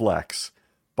interesting flex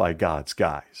by God's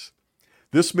guys.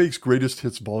 This makes Greatest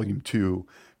Hits Volume 2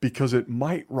 because it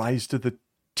might rise to the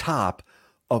top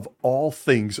of all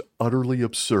things utterly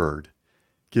absurd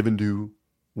given to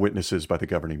witnesses by the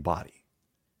governing body.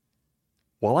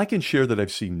 While I can share that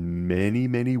I've seen many,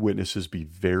 many witnesses be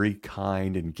very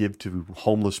kind and give to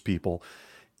homeless people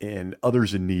and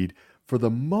others in need, for the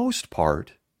most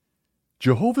part,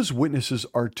 Jehovah's Witnesses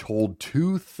are told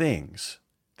two things.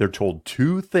 They're told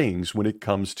two things when it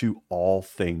comes to all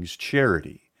things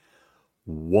charity.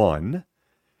 One,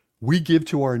 We give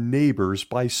to our neighbors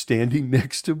by standing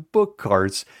next to book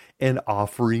carts and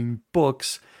offering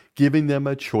books, giving them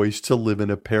a choice to live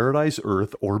in a paradise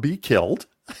earth or be killed.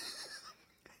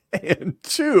 And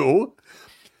two,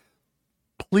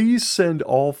 please send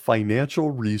all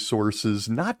financial resources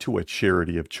not to a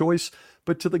charity of choice,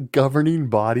 but to the governing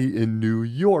body in New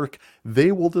York.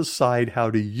 They will decide how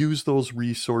to use those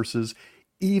resources,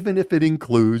 even if it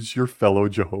includes your fellow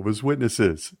Jehovah's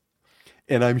Witnesses.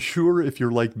 And I'm sure if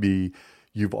you're like me,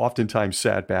 you've oftentimes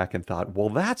sat back and thought, well,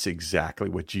 that's exactly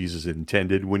what Jesus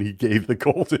intended when he gave the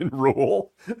golden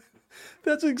rule.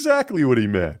 That's exactly what he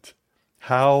meant.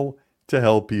 How to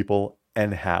help people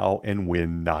and how and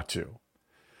when not to.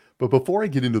 But before I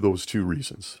get into those two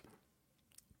reasons,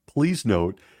 please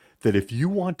note that if you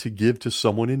want to give to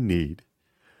someone in need,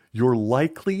 you're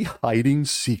likely hiding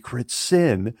secret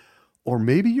sin, or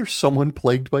maybe you're someone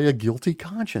plagued by a guilty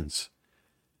conscience.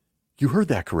 You heard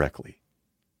that correctly.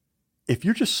 If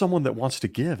you're just someone that wants to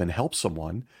give and help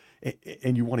someone,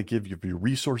 and you want to give your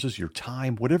resources, your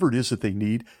time, whatever it is that they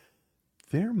need,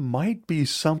 there might be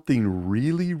something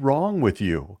really wrong with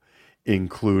you,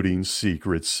 including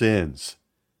secret sins.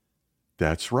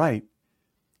 That's right.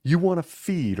 You want to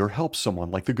feed or help someone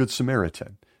like the Good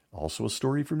Samaritan. Also a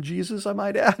story from Jesus, I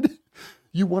might add.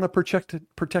 You want to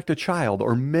protect a child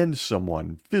or mend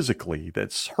someone physically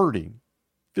that's hurting,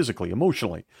 physically,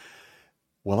 emotionally.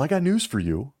 Well, I got news for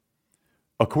you.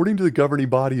 According to the governing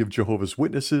body of Jehovah's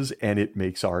Witnesses, and it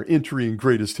makes our entry in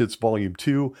Greatest Hits Volume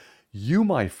 2, you,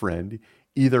 my friend,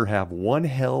 either have one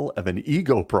hell of an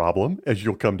ego problem, as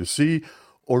you'll come to see,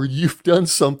 or you've done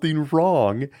something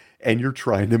wrong and you're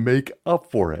trying to make up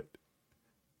for it.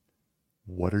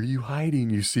 What are you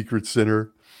hiding, you secret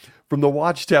sinner? From the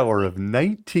Watchtower of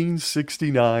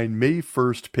 1969, May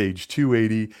 1st, page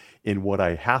 280, in what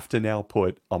I have to now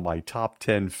put on my top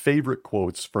 10 favorite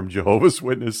quotes from Jehovah's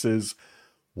Witnesses,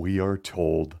 we are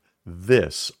told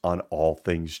this on all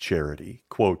things charity.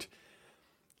 Quote,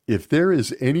 if there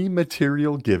is any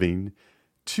material giving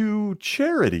to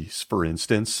charities, for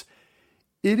instance,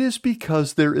 it is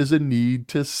because there is a need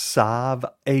to salve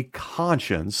a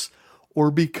conscience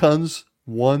or because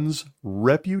one's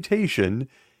reputation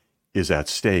is at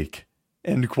stake.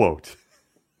 End quote.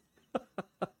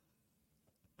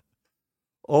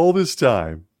 All this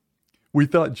time, we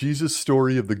thought Jesus'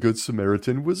 story of the Good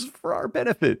Samaritan was for our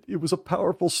benefit. It was a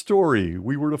powerful story.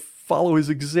 We were to follow his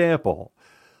example.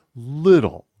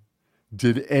 Little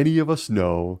did any of us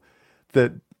know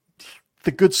that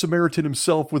the Good Samaritan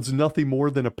himself was nothing more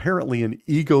than apparently an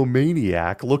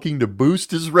egomaniac looking to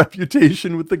boost his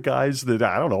reputation with the guys that,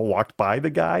 I don't know, walked by the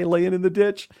guy laying in the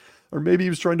ditch. Or maybe he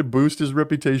was trying to boost his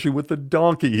reputation with the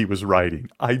donkey he was riding.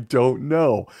 I don't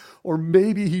know. Or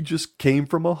maybe he just came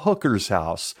from a hooker's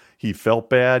house. He felt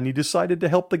bad and he decided to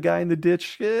help the guy in the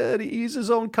ditch to ease his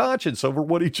own conscience over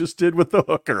what he just did with the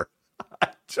hooker. I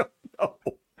don't know.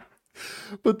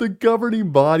 But the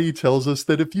governing body tells us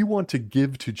that if you want to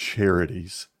give to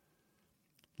charities,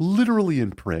 literally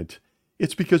in print,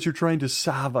 it's because you're trying to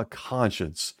salve a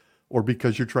conscience or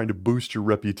because you're trying to boost your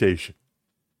reputation.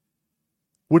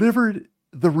 Whatever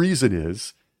the reason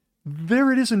is,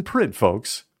 there it is in print,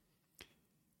 folks.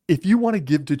 If you want to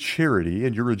give to charity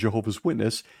and you're a Jehovah's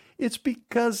Witness, it's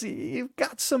because you've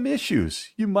got some issues.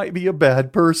 You might be a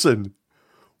bad person.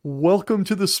 Welcome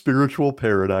to the spiritual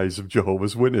paradise of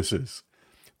Jehovah's Witnesses.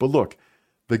 But look,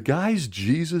 the guys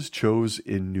Jesus chose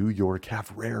in New York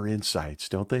have rare insights,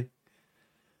 don't they?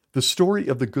 The story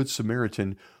of the Good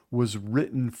Samaritan was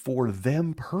written for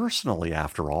them personally,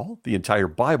 after all. The entire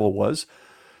Bible was.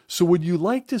 So would you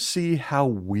like to see how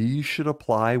we should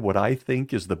apply what I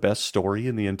think is the best story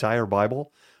in the entire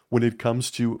Bible when it comes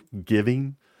to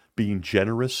giving, being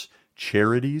generous,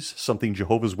 charities, something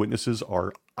Jehovah's Witnesses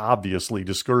are obviously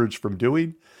discouraged from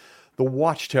doing? The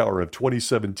Watchtower of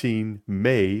 2017,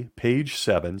 May, page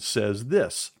 7, says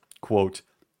this, quote,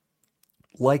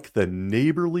 like the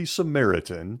neighborly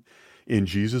Samaritan in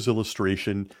Jesus'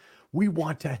 illustration, we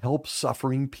want to help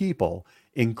suffering people,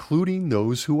 including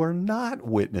those who are not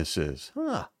witnesses.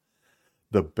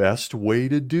 The best way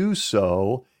to do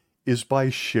so is by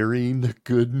sharing the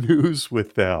good news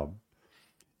with them.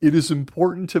 It is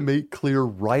important to make clear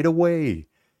right away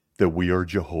that we are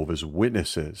Jehovah's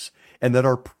Witnesses and that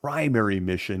our primary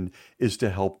mission is to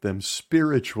help them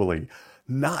spiritually,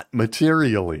 not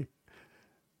materially.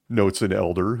 Notes an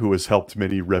elder who has helped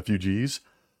many refugees.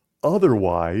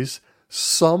 Otherwise,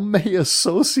 some may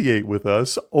associate with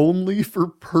us only for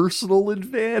personal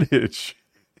advantage.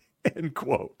 End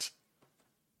quote.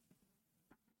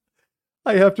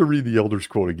 I have to read the elder's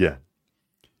quote again.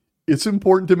 It's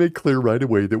important to make clear right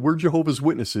away that we're Jehovah's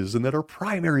Witnesses and that our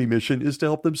primary mission is to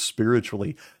help them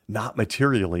spiritually, not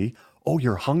materially. Oh,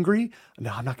 you're hungry?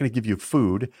 No, I'm not going to give you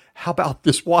food. How about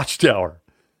this watchtower?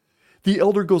 The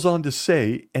elder goes on to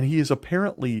say, and he is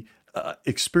apparently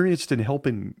experienced in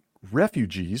helping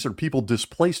refugees or people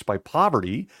displaced by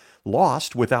poverty,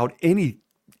 lost without any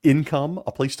income,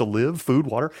 a place to live, food,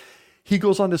 water. He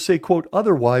goes on to say, quote,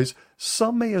 otherwise,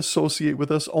 some may associate with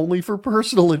us only for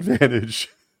personal advantage.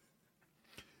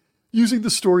 Using the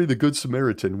story of the Good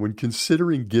Samaritan when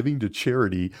considering giving to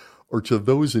charity or to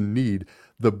those in need,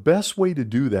 the best way to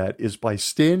do that is by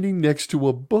standing next to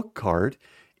a book cart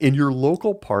in your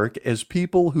local park as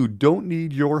people who don't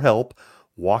need your help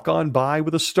walk on by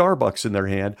with a Starbucks in their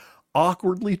hand,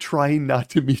 awkwardly trying not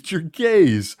to meet your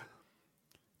gaze.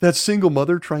 That single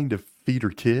mother trying to feed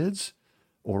her kids,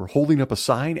 or holding up a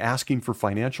sign asking for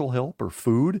financial help or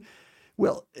food.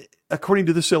 Well, according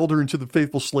to this elder and to the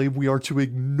faithful slave, we are to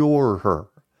ignore her.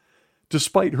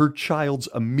 Despite her child's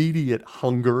immediate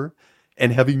hunger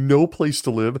and having no place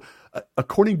to live,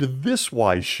 according to this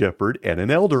wise shepherd, and an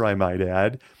elder I might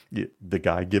add, the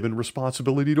guy given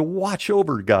responsibility to watch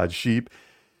over God's sheep,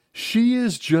 she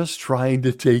is just trying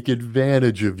to take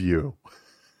advantage of you.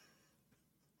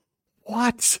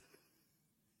 What?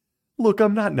 Look,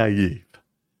 I'm not naive.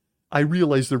 I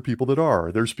realize there are people that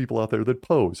are. There's people out there that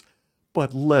pose.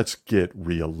 But let's get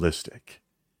realistic.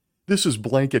 This is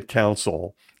blanket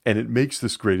counsel, and it makes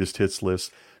this greatest hits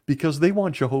list because they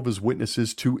want Jehovah's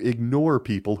Witnesses to ignore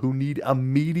people who need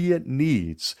immediate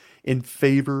needs in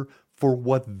favor for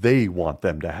what they want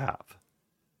them to have.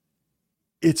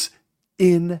 It's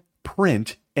in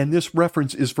print, and this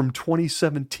reference is from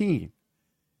 2017.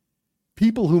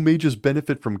 People who may just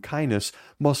benefit from kindness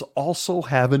must also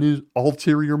have an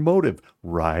ulterior motive.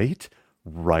 Right,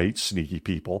 sneaky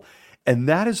people. And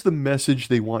that is the message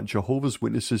they want Jehovah's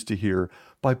Witnesses to hear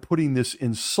by putting this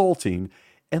insulting,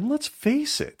 and let's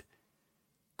face it,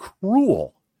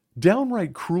 cruel,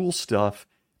 downright cruel stuff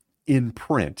in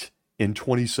print in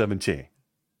 2017.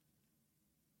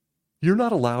 You're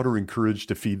not allowed or encouraged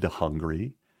to feed the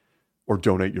hungry or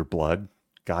donate your blood.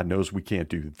 God knows we can't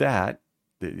do that.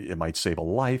 It might save a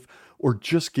life, or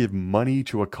just give money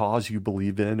to a cause you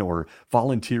believe in, or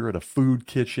volunteer at a food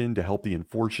kitchen to help the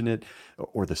unfortunate,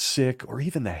 or the sick, or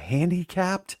even the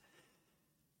handicapped.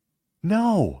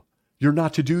 No, you're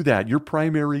not to do that. Your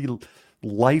primary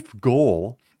life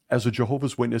goal as a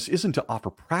Jehovah's Witness isn't to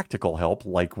offer practical help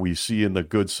like we see in the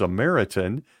Good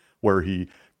Samaritan, where he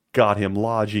got him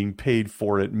lodging, paid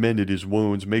for it, mended his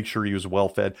wounds, make sure he was well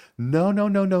fed. No.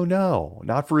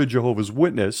 Not for a Jehovah's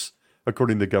Witness.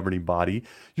 According to the governing body,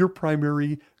 your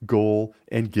primary goal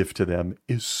and gift to them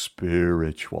is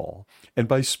spiritual. And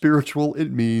by spiritual,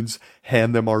 it means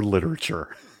hand them our literature.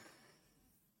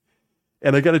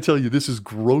 And I got to tell you, this is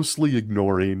grossly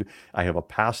ignoring. I have a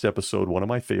past episode, one of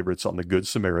my favorites, on the Good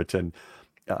Samaritan,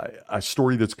 a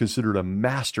story that's considered a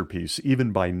masterpiece,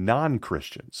 even by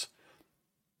non-Christians.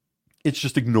 It's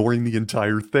just ignoring the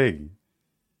entire thing.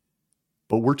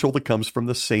 But we're told it comes from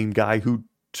the same guy who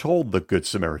told the Good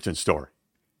Samaritan story.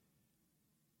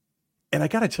 And I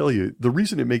got to tell you, the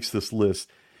reason it makes this list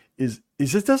is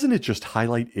it doesn't it just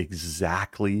highlight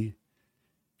exactly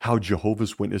how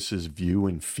Jehovah's Witnesses view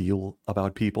and feel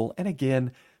about people? And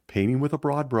again, painting with a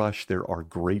broad brush, there are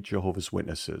great Jehovah's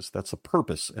Witnesses. That's the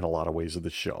purpose in a lot of ways of the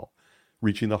show,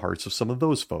 reaching the hearts of some of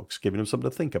those folks, giving them something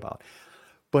to think about.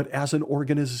 But as an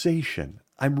organization,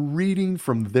 I'm reading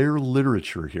from their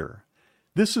literature here.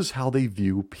 This is how they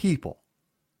view people.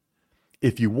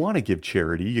 If you want to give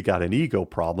charity, you got an ego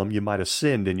problem, you might have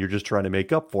sinned and you're just trying to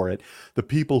make up for it. The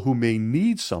people who may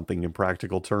need something in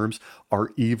practical terms are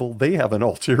evil. They have an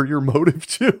ulterior motive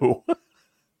too.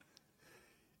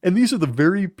 And these are the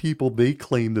very people they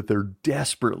claim that they're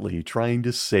desperately trying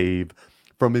to save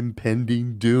from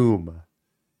impending doom.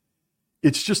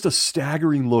 It's just a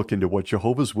staggering look into what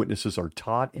Jehovah's Witnesses are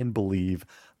taught and believe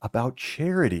about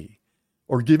charity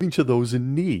or giving to those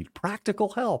in need,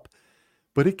 practical help.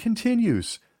 But it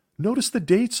continues. Notice the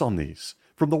dates on these.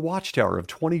 From the Watchtower of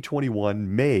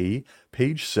 2021, May,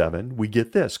 page 7, we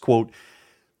get this, quote,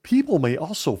 people may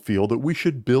also feel that we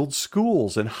should build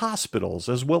schools and hospitals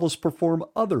as well as perform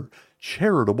other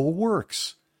charitable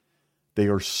works. They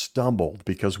are stumbled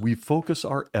because we focus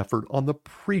our effort on the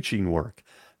preaching work,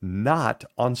 not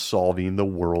on solving the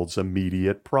world's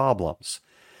immediate problems.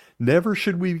 Never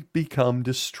should we become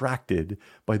distracted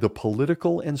by the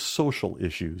political and social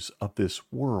issues of this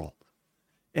world.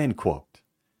 End quote.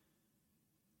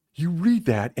 You read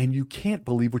that and you can't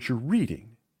believe what you're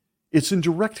reading. It's in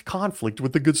direct conflict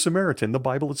with the Good Samaritan, the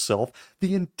Bible itself,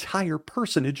 the entire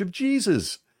personage of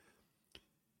Jesus.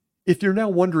 If you're now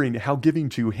wondering how giving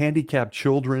to handicapped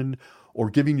children or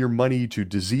giving your money to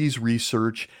disease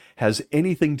research has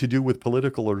anything to do with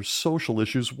political or social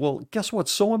issues, well, guess what?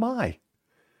 So am I.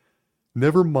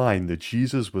 Never mind that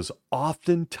Jesus was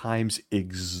oftentimes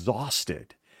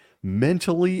exhausted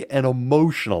mentally and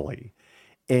emotionally,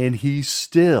 and he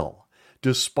still,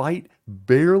 despite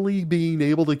barely being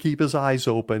able to keep his eyes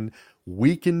open,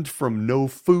 weakened from no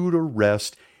food or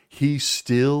rest, he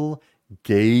still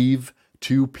gave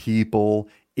to people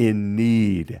in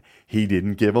need. He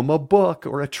didn't give them a book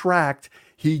or a tract.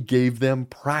 He gave them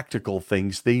practical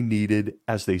things they needed,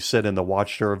 as they said in the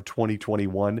Watchtower of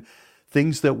 2021,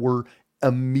 things that were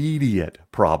immediate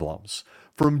problems.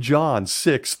 From John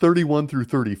 6:31 through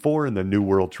 34 in the New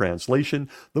World Translation,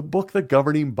 the book the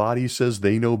governing body says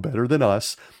they know better than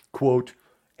us, quote,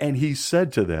 "And he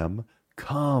said to them,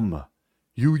 'Come,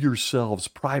 you yourselves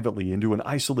privately into an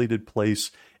isolated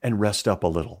place and rest up a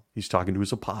little.'" He's talking to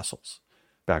his apostles.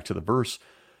 Back to the verse.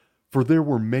 "For there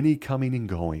were many coming and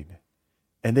going,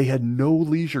 and they had no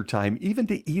leisure time even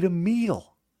to eat a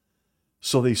meal.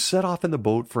 So they set off in the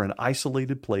boat for an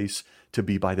isolated place to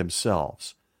be by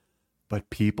themselves. But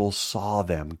people saw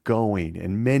them going,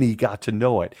 and many got to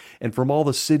know it. And from all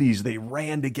the cities they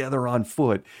ran together on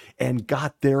foot and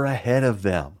got there ahead of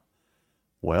them.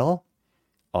 Well,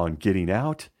 on getting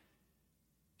out,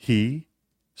 he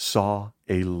saw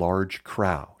a large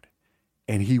crowd,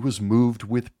 and he was moved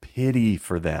with pity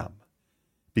for them,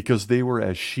 because they were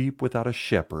as sheep without a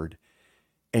shepherd,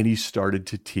 and he started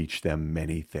to teach them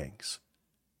many things."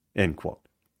 End quote.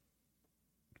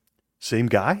 Same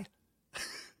guy?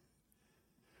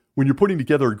 When you're putting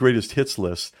together a greatest hits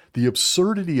list, the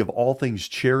absurdity of all things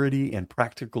charity and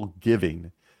practical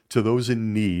giving to those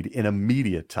in need in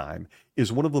immediate time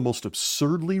is one of the most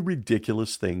absurdly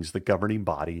ridiculous things the governing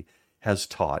body has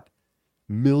taught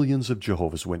millions of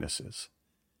Jehovah's Witnesses.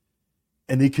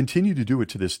 And they continue to do it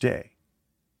to this day.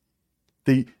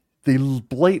 They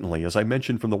blatantly, as I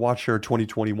mentioned from the Watchtower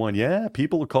 2021,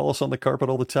 people will call us on the carpet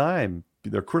all the time.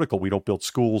 They're critical. We don't build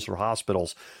schools or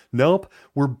hospitals. Nope,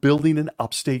 we're building an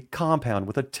upstate compound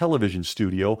with a television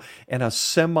studio and a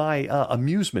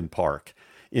semi-amusement park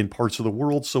in parts of the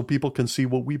world so people can see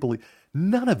what we believe.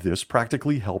 None of this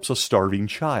practically helps a starving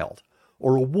child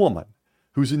or a woman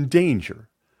who's in danger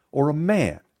or a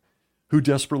man who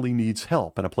desperately needs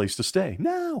help and a place to stay.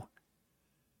 No.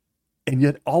 And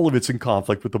yet all of it's in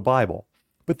conflict with the Bible.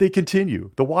 But they continue.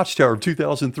 The Watchtower of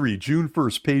 2003, June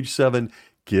 1st, page 7,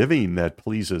 "Giving that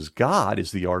pleases God"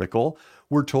 is the article.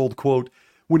 We're told, quote,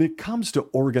 "When it comes to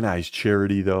organized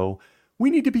charity, though, we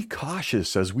need to be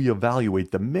cautious as we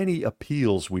evaluate the many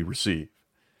appeals we receive.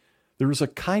 There is a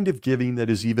kind of giving that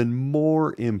is even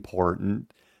more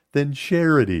important than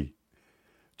charity.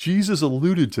 Jesus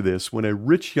alluded to this when a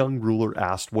rich young ruler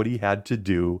asked what he had to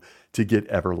do to get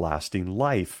everlasting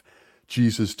life.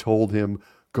 Jesus told him,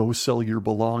 'Go sell your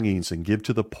belongings and give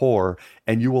to the poor,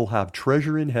 and you will have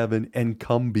treasure in heaven, and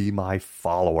come be my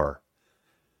follower.'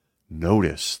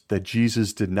 Notice that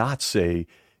Jesus did not say,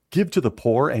 'Give to the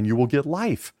poor and you will get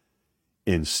life.'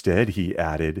 Instead, he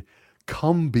added,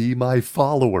 'Come be my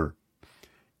follower.'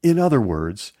 In other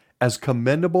words, as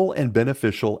commendable and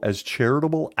beneficial as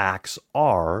charitable acts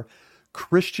are,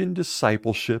 Christian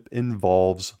discipleship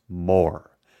involves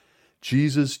more.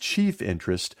 Jesus' chief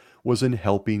interest was in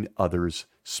helping others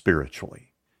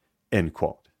spiritually." End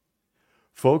quote.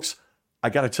 Folks,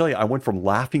 I got to tell you, I went from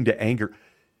laughing to anger.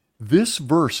 This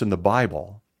verse in the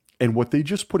Bible and what they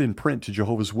just put in print to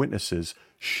Jehovah's Witnesses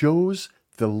shows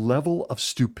the level of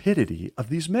stupidity of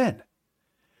these men.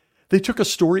 They took a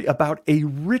story about a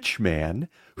rich man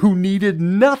who needed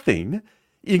nothing,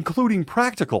 including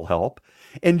practical help,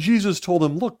 and Jesus told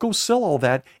him, "Look, go sell all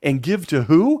that and give to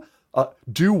who?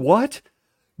 Do what?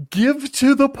 Give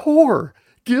to the poor.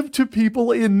 Give to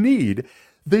people in need."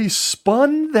 They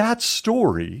spun that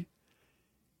story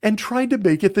and tried to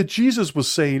make it that Jesus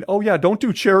was saying, "Oh yeah, don't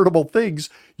do charitable things.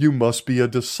 You must be a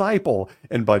disciple."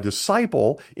 And by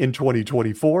disciple in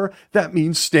 2024, that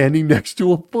means standing next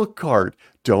to a book cart.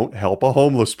 Don't help a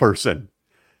homeless person.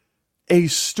 A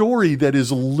story that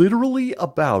is literally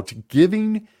about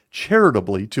giving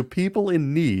charitably to people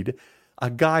in need, a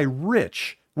guy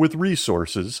rich with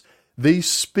resources, they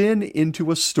spin into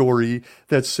a story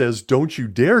that says, "Don't you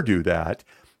dare do that.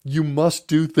 You must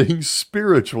do things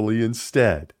spiritually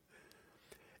instead."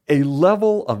 A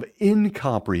level of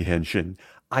incomprehension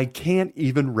I can't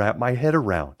even wrap my head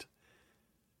around.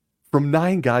 From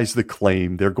 9 guys that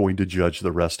claim they're going to judge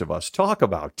the rest of us. Talk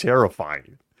about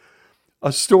terrifying.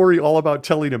 A story all about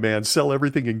telling a man, sell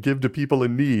everything and give to people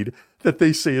in need, that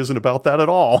they say isn't about that at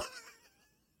all.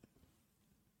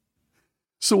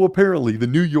 So apparently the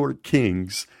New York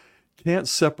Kings can't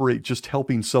separate just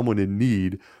helping someone in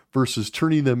need versus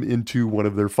turning them into one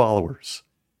of their followers.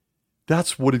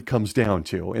 That's what it comes down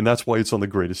to, and that's why it's on the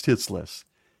greatest hits list.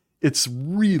 It's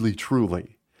really,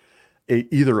 truly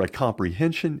either a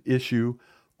comprehension issue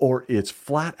or it's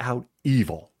flat out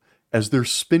evil, as they're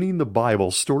spinning the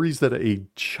Bible, stories that a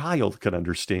child can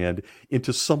understand,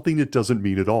 into something it doesn't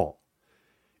mean at all.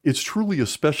 It's truly a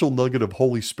special nugget of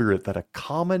Holy Spirit that a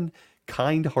common,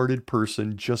 kind-hearted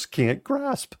person just can't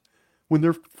grasp when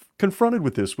they're confronted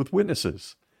with this with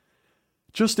witnesses.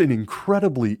 Just an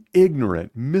incredibly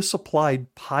ignorant,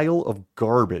 misapplied pile of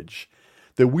garbage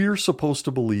that we're supposed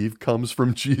to believe comes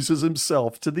from Jesus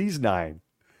himself to these 9.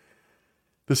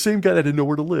 The same guy that had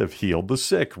nowhere to live, healed the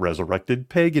sick, resurrected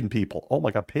pagan people. Oh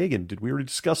my God, pagan, did we already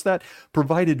discuss that?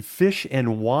 Provided fish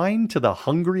and wine to the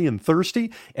hungry and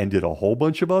thirsty, and did a whole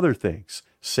bunch of other things.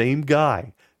 Same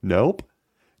guy. Nope.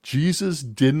 Jesus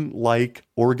didn't like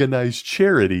organized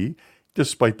charity,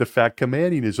 despite the fact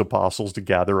commanding his apostles to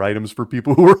gather items for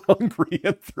people who are hungry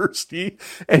and thirsty.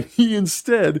 And he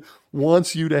instead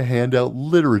wants you to hand out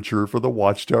literature for the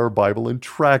Watchtower Bible and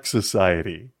Tract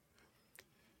Society.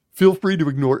 Feel free to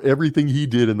ignore everything he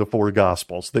did in the 4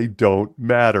 Gospels. They don't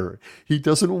matter. He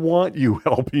doesn't want you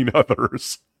helping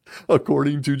others,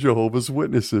 according to Jehovah's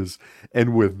Witnesses.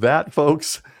 And with that,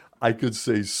 folks, I could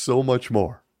say so much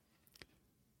more.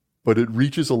 But it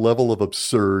reaches a level of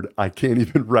absurd I can't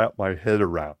even wrap my head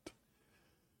around.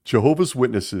 Jehovah's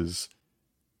Witnesses,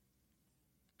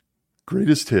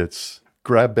 Greatest Hits,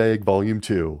 Grab Bag Volume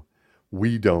 2,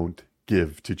 we don't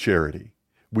give to charity.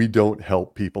 We don't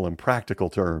help people in practical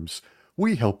terms.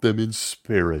 We help them in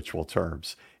spiritual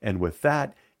terms. And with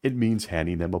that, it means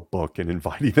handing them a book and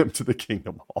inviting them to the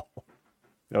Kingdom Hall.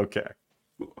 Okay.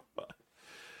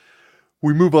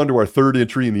 We move on to our third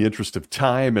entry in the interest of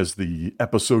time as the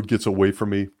episode gets away from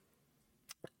me.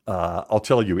 I'll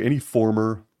tell you, any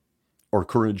former or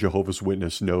current Jehovah's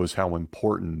Witness knows how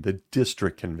important the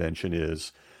district convention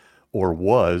is, or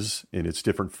was in its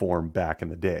different form back in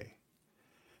the day.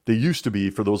 They used to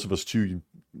be, for those of us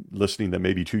listening that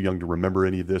may be too young to remember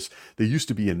any of this, they used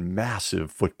to be in massive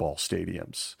football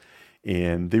stadiums.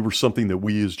 And they were something that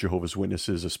we as Jehovah's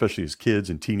Witnesses, especially as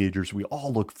kids and teenagers, we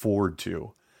all look forward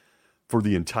to for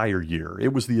the entire year.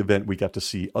 It was the event we got to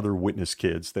see other witness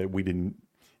kids that we didn't,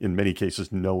 in many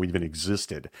cases, know even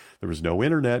existed. There was no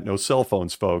internet, no cell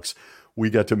phones, folks.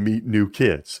 We got to meet new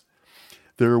kids.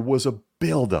 There was a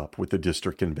build-up with the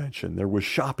district convention. There was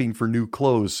shopping for new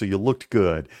clothes so you looked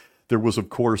good. There was, of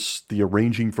course, the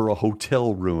arranging for a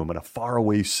hotel room in a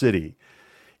faraway city.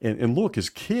 And look, as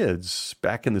kids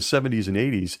back in the 70s and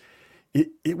 80s,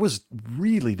 it was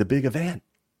really the big event.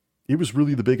 It was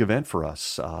really the big event for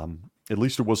us. At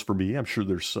least it was for me. I'm sure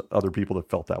there's other people that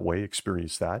felt that way,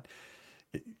 experienced that.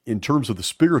 In terms of the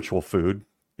spiritual food,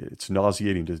 it's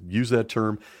nauseating to use that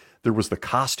term. There was the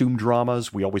costume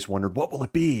dramas. We always wondered, what will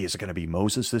it be? Is it going to be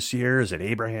Moses this year? Is it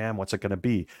Abraham? What's it going to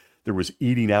be? There was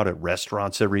eating out at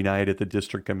restaurants every night at the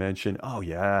district convention. Oh,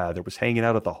 yeah. There was hanging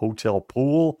out at the hotel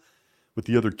pool with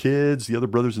the other kids, the other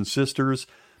brothers and sisters.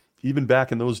 Even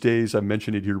back in those days, I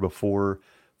mentioned it here before,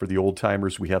 for the old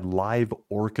timers, we had live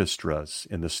orchestras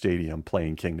in the stadium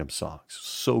playing Kingdom songs.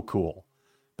 So cool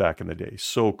back in the day.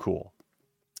 So cool.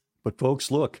 But folks,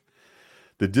 look,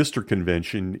 the district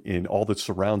convention and all that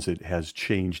surrounds it has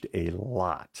changed a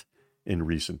lot in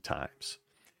recent times.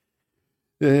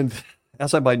 And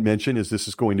as I might mention, as this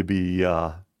is going to be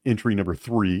entry number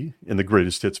 3 in the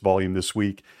Greatest Hits volume this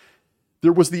week,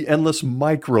 there was the endless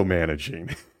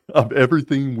micromanaging of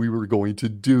everything we were going to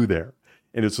do there.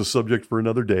 And it's a subject for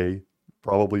another day,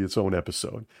 probably its own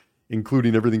episode,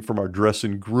 including everything from our dress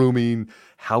and grooming,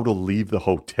 how to leave the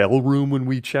hotel room when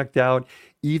we checked out,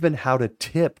 even how to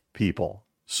tip people,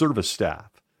 service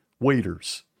staff,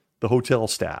 waiters, the hotel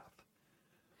staff.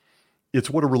 It's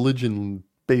what a religion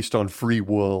based on free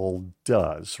will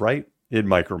does, right? It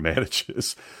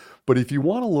micromanages. But if you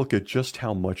want to look at just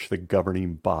how much the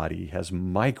governing body has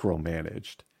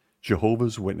micromanaged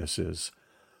Jehovah's Witnesses,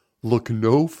 look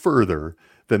no further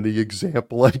than the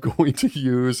example I'm going to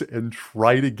use and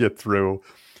try to get through,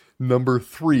 number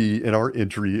 3 in our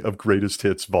entry of Greatest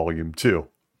Hits Volume 2.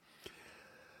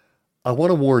 I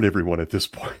want to warn everyone at this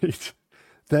point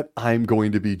that I'm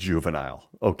going to be juvenile,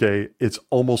 okay? It's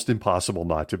almost impossible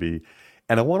not to be.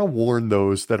 And I want to warn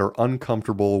those that are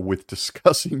uncomfortable with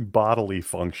discussing bodily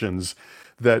functions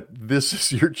that this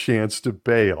is your chance to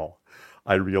bail.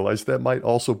 I realize that might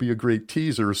also be a great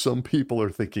teaser. Some people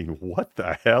are thinking, what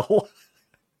the hell?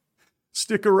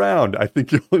 Stick around. I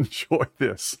think you'll enjoy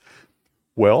this.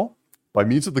 Well, by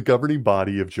means of the governing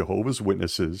body of Jehovah's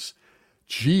Witnesses,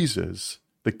 Jesus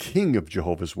the king of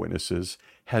Jehovah's Witnesses,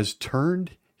 has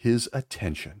turned his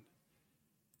attention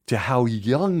to how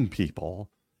young people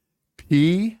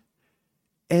pee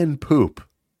and poop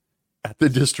at the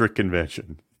district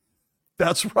convention.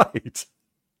 That's right.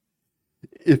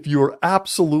 If you're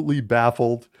absolutely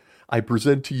baffled, I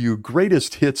present to you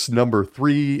Greatest Hits number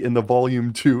 3 in the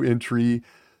Volume 2 entry.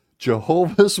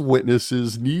 Jehovah's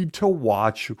Witnesses need to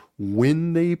watch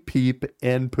when they peep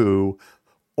and poo,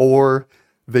 or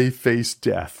they face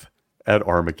death at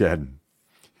Armageddon.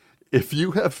 If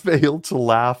you have failed to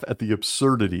laugh at the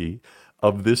absurdity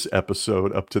of this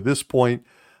episode up to this point,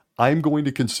 I'm going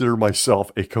to consider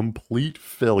myself a complete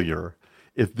failure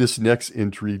if this next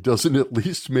entry doesn't at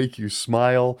least make you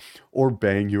smile or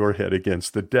bang your head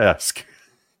against the desk.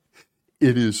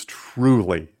 It is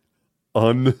truly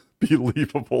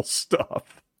unbelievable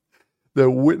stuff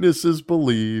that witnesses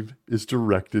believe is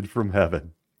directed from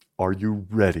heaven. Are you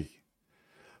ready?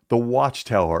 The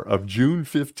Watchtower of June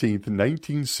 15th,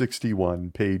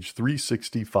 1961, page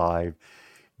 365,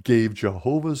 gave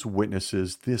Jehovah's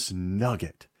Witnesses this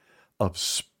nugget of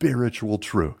spiritual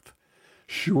truth,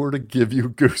 sure to give you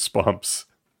goosebumps.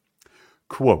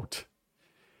 Quote,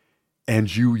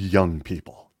 "And you young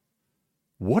people,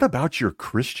 what about your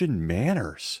Christian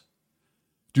manners?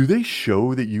 Do they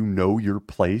show that you know your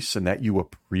place and that you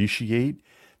appreciate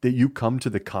that you come to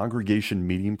the congregation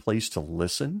meeting place to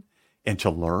listen and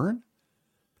to learn?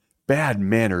 Bad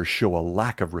manners show a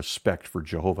lack of respect for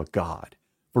Jehovah God,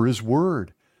 for his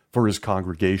word, for his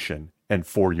congregation, and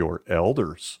for your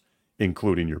elders,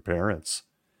 including your parents.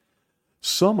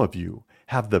 Some of you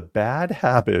have the bad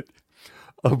habit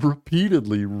of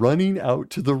repeatedly running out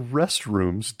to the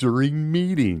restrooms during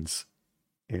meetings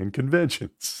and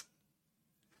conventions."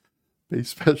 Pay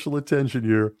special attention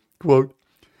here. Quote,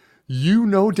 "You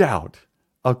no doubt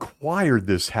acquired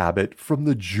this habit from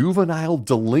the juvenile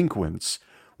delinquents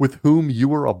with whom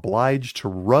you are obliged to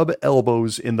rub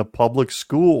elbows in the public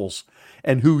schools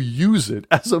and who use it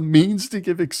as a means to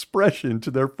give expression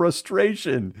to their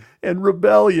frustration and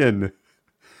rebellion.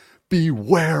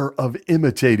 Beware of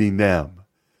imitating them.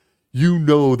 You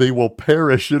know they will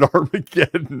perish at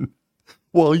Armageddon,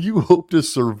 while you hope to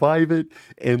survive it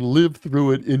and live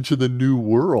through it into the new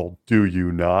world, do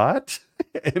you not?"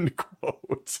 End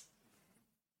quote.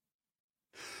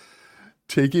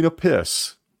 Taking a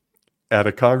piss at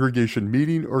a congregation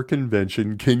meeting or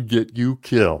convention can get you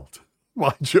killed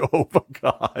by Jehovah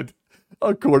God,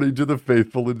 according to the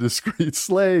faithful and discreet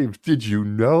slave. Did you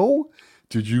know?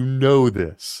 Did you know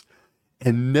this?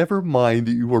 And never mind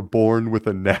that you were born with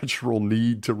a natural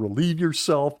need to relieve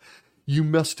yourself. You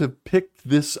must have picked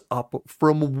this up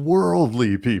from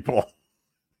worldly people.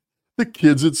 The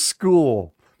kids at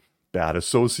school. Bad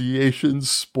associations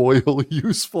spoil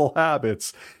useful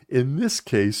habits. In this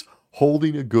case,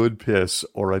 holding a good piss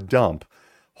or a dump.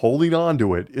 Holding on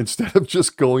to it instead of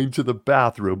just going to the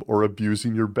bathroom or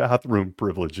abusing your bathroom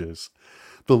privileges.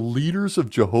 The leaders of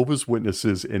Jehovah's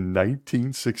Witnesses in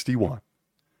 1961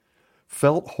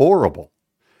 felt horrible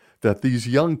that these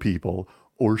young people,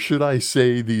 or should I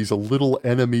say these little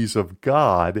enemies of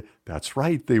God, that's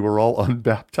right, they were all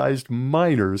unbaptized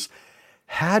minors,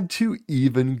 had to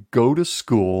even go to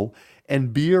school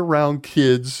and be around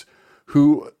kids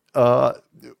who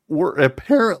were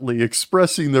apparently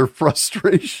expressing their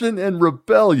frustration and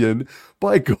rebellion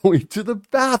by going to the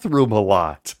bathroom a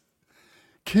lot.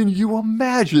 Can you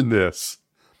imagine this?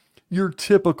 Your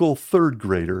typical third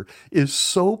grader is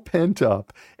so pent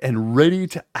up and ready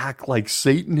to act like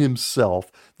Satan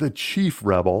himself, the chief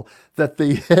rebel, that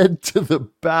they head to the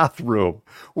bathroom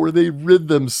where they rid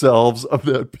themselves of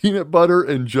that peanut butter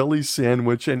and jelly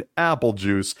sandwich and apple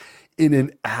juice in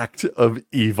an act of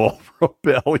evil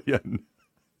rebellion.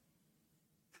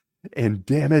 And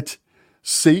damn it,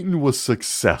 Satan was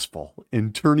successful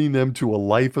in turning them to a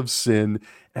life of sin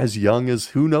as young as,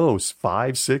 who knows,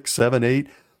 5, 6, 7, 8,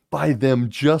 by them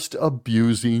just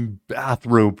abusing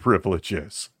bathroom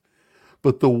privileges.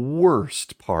 But the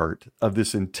worst part of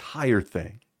this entire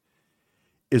thing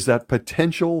is that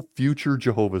potential future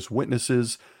Jehovah's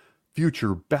Witnesses,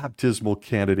 future baptismal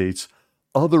candidates,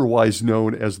 otherwise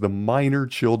known as the minor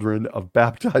children of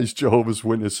baptized Jehovah's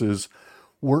Witnesses,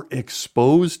 were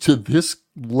exposed to this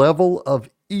level of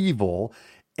evil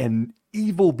and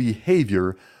evil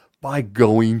behavior by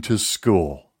going to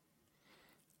school.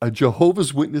 A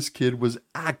Jehovah's Witness kid was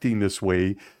acting this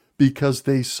way because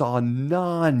they saw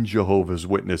non-Jehovah's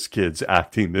Witness kids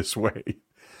acting this way.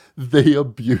 They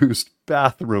abused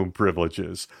bathroom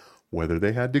privileges. Whether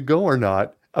they had to go or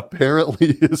not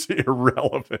apparently is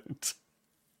irrelevant.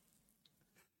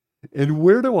 And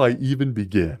where do I even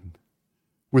begin?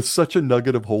 with such a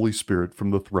nugget of Holy Spirit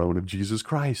from the throne of Jesus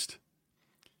Christ.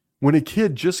 When a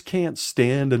kid just can't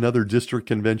stand another district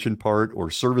convention part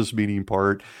or service meeting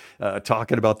part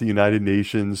talking about the United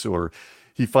Nations, or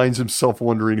he finds himself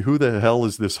wondering, who the hell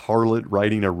is this harlot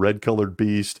riding a red-colored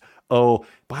beast? Oh,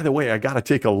 by the way, I got to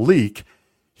take a leak.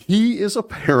 He is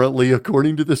apparently,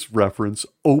 according to this reference,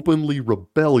 openly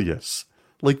rebellious,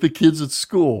 like the kids at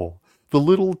school, the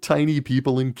little tiny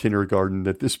people in kindergarten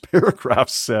that this paragraph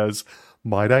says,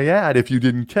 might I add, if you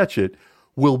didn't catch it,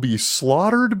 will be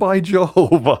slaughtered by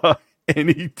Jehovah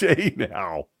any day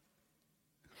now.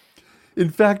 In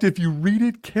fact, if you read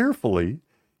it carefully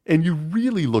and you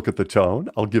really look at the tone,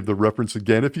 I'll give the reference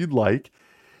again if you'd like,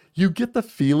 you get the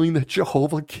feeling that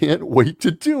Jehovah can't wait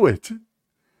to do it,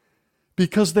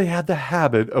 because they had the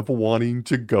habit of wanting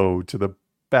to go to the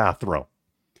bathroom.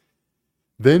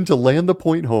 Then, to land the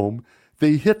point home,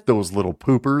 they hit those little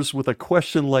poopers with a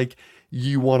question like,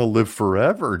 you want to live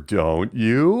forever, don't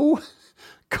you?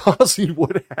 Causing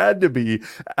what had to be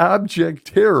abject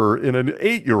terror in an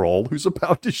 8-year-old who's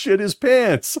about to shit his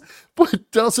pants,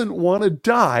 but doesn't want to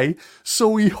die,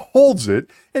 so he holds it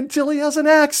until he has an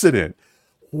accident.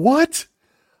 What?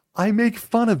 I make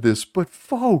fun of this, but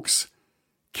folks,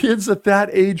 kids at that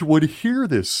age would hear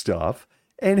this stuff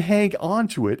and hang on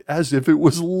to it as if it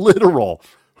was literal.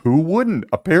 Who wouldn't?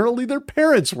 Apparently their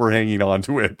parents were hanging on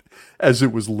to it as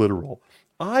it was literal.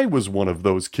 I was one of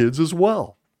those kids as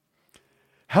well.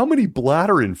 How many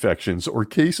bladder infections or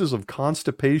cases of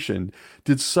constipation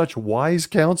did such wise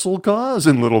counsel cause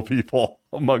in little people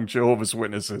among Jehovah's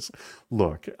Witnesses?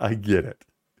 Look, I get it.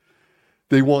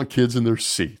 They want kids in their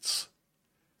seats.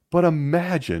 But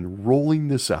imagine rolling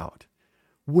this out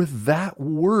with that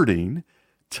wording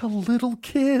to little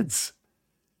kids.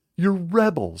 You're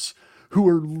rebels who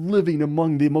are living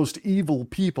among the most evil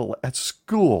people at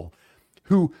school,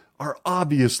 who are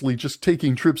obviously just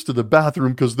taking trips to the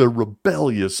bathroom because they're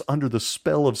rebellious under the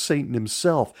spell of Satan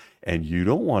himself. And you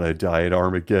don't want to die at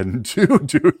Armageddon too,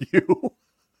 do you?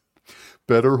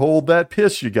 Better hold that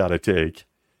piss you gotta take.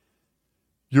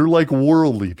 You're like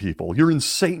worldly people. You're in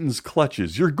Satan's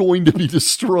clutches. You're going to be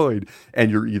destroyed.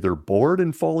 And you're either bored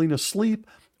and falling asleep,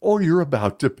 or you're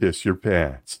about to piss your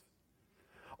pants.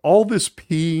 All this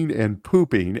peeing and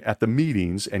pooping at the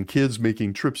meetings and kids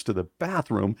making trips to the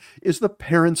bathroom is the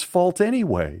parents' fault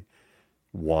anyway.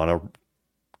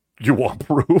 You want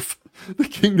proof? The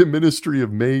Kingdom Ministry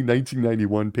of May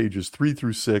 1991, pages 3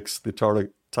 through 6, the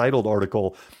titled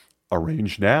article,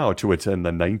 arranged now to attend the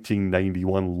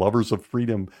 1991 Lovers of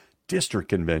Freedom District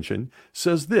Convention,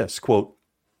 says this, quote,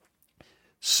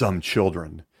 some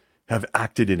children have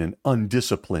acted in an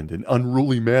undisciplined and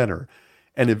unruly manner,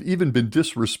 and have even been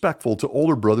disrespectful to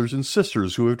older brothers and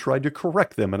sisters who have tried to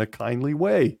correct them in a kindly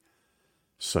way.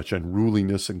 Such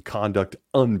unruliness and conduct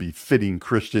unbefitting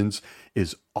Christians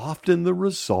is often the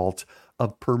result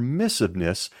of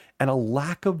permissiveness and a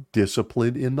lack of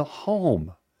discipline in the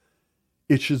home.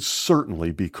 It should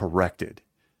certainly be corrected.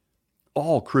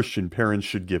 All Christian parents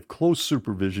should give close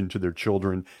supervision to their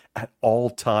children at all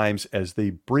times as they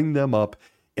bring them up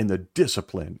in the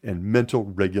discipline and mental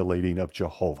regulating of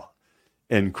Jehovah.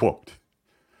 End quote.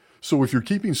 So if you're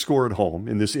keeping score at home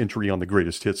in this entry on the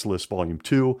Greatest Hits List, Volume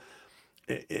 2,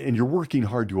 and you're working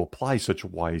hard to apply such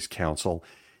wise counsel,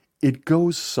 it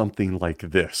goes something like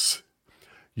this.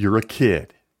 You're a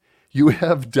kid. You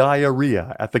have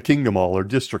diarrhea at the Kingdom Hall or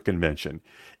District Convention.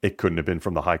 It couldn't have been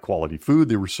from the high-quality food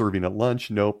they were serving at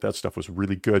lunch. Nope, that stuff was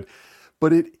really good.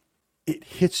 But it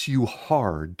hits you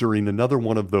hard during another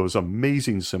one of those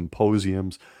amazing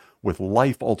symposiums with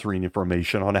life-altering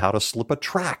information on how to slip a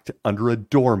tract under a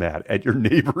doormat at your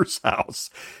neighbor's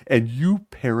house. And you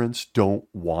parents don't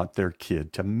want their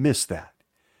kid to miss that.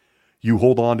 You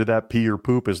hold on to that pee or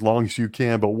poop as long as you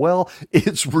can, but well,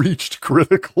 it's reached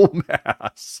critical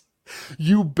mass.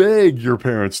 You beg your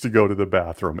parents to go to the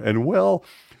bathroom, and well,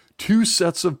 two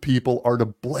sets of people are to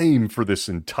blame for this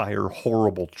entire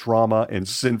horrible trauma and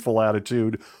sinful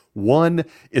attitude. One,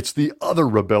 it's the other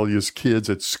rebellious kids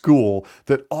at school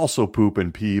that also poop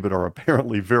and pee but are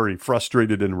apparently very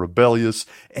frustrated and rebellious.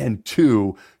 And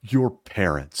two, your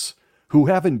parents, who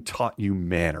haven't taught you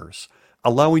manners,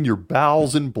 allowing your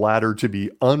bowels and bladder to be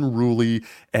unruly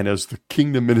and, as the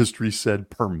Kingdom Ministry said,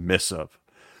 permissive.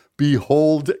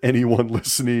 Behold, anyone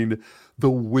listening, the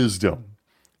wisdom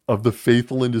of the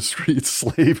faithful and discreet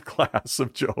slave class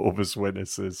of Jehovah's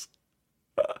Witnesses.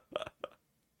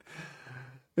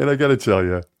 And I got to tell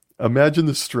you, imagine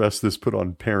the stress this put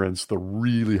on parents, the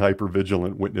really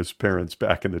hypervigilant witness parents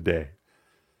back in the day.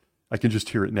 I can just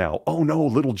hear it now. Oh no,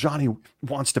 little Johnny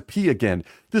wants to pee again.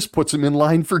 This puts him in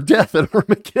line for death at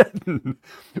Armageddon.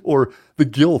 Or the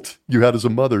guilt you had as a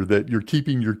mother that you're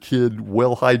keeping your kid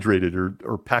well hydrated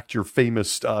or packed your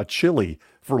famous chili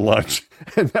for lunch.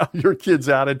 And now your kid's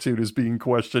attitude is being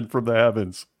questioned from the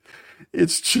heavens.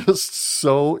 It's just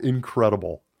so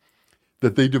incredible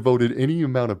that they devoted any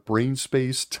amount of brain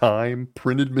space, time,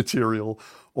 printed material,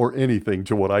 or anything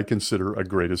to what I consider a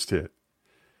greatest hit.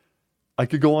 I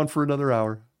could go on for another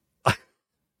hour,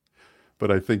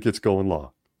 but I think it's going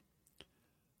long.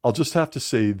 I'll just have to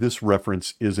say this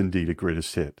reference is indeed a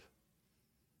greatest hit.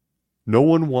 No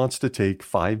one wants to take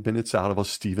 5 minutes out of a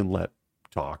Stephen Lett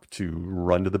talk to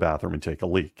run to the bathroom and take a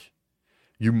leak.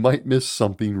 You might miss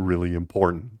something really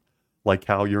important, like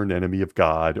how you're an enemy of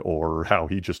God or how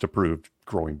he just approved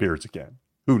growing beards again.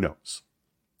 Who knows?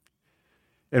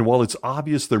 And while it's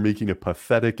obvious they're making a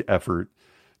pathetic effort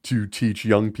to teach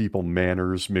young people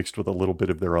manners mixed with a little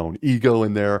bit of their own ego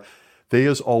in there, they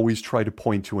as always try to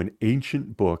point to an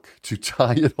ancient book to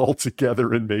tie it all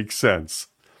together and make sense.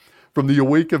 From the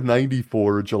Awake of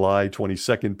 94, July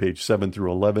 22nd, page 7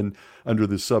 through 11, under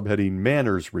the subheading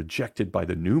Manners Rejected by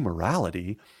the New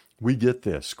Morality, we get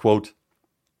this, quote,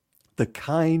 "The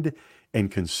kind and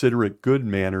considerate good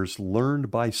manners learned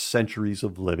by centuries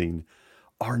of living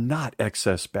are not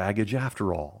excess baggage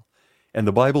after all. And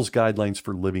the Bible's guidelines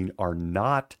for living are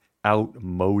not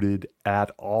outmoded at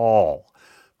all,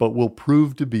 but will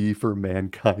prove to be for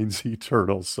mankind's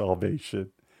eternal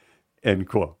salvation." End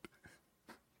quote.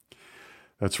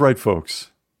 That's right,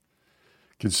 folks.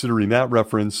 Considering that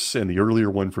reference and the earlier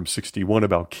one from 61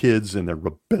 about kids and their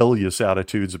rebellious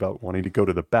attitudes about wanting to go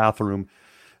to the bathroom,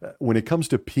 when it comes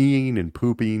to peeing and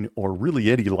pooping, or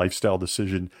really any lifestyle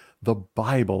decision, the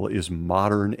Bible is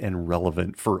modern and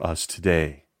relevant for us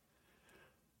today.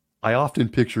 I often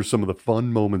picture some of the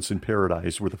fun moments in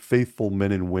paradise where the faithful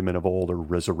men and women of old are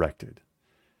resurrected.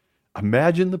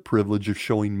 Imagine the privilege of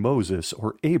showing Moses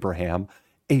or Abraham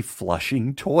a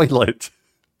flushing toilet.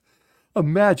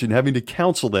 Imagine having to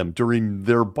counsel them during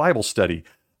their Bible study.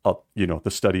 The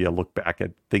study, I look back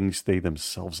at things they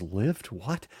themselves lived.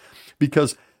 What?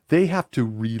 Because they have to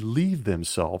relieve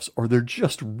themselves, or they're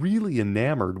just really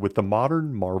enamored with the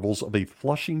modern marvels of a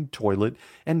flushing toilet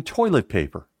and toilet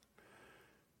paper.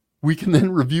 We can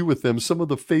then review with them some of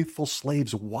the faithful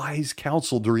slaves' wise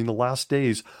counsel during the last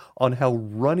days on how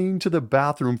running to the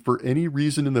bathroom for any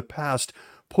reason in the past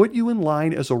put you in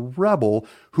line as a rebel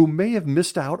who may have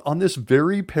missed out on this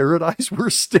very paradise we're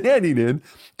standing in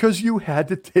because you had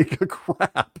to take a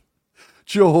crap.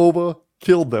 Jehovah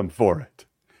killed them for it,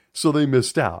 so they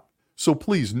missed out. So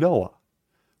please, Noah,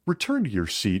 return to your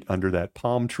seat under that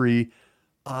palm tree.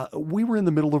 We were in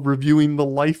the middle of reviewing the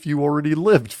life you already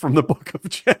lived from the book of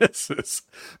Genesis,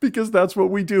 because that's what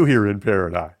we do here in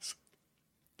paradise.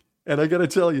 And I got to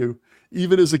tell you,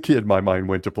 even as a kid, my mind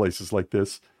went to places like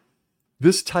this.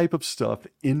 This type of stuff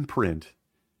in print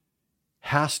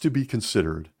has to be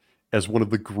considered as one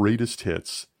of the greatest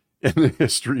hits in the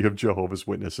history of Jehovah's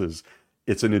Witnesses.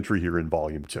 It's an entry here in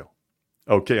volume 2.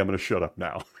 Okay, I'm going to shut up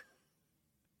now.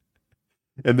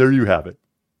 And there you have it.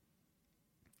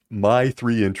 My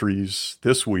 3 entries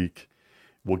this week.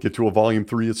 We'll get to a volume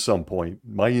 3 at some point.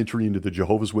 My entry into the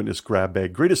Jehovah's Witness Grab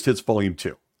Bag, Greatest Hits Volume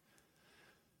 2.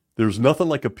 There's nothing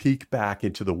like a peek back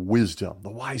into the wisdom, the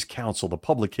wise counsel, the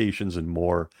publications, and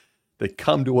more that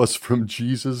come to us from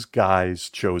Jesus' guys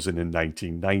chosen in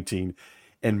 1919.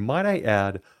 And might I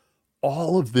add,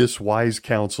 all of this wise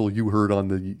counsel you heard on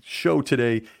the show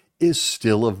today is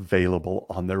still available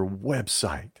on their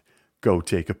website. Go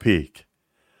take a peek.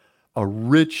 A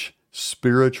rich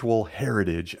spiritual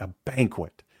heritage, a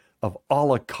banquet of a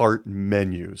la carte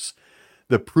menus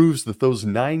that proves that those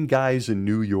 9 guys in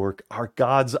New York are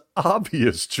God's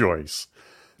obvious choice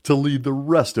to lead the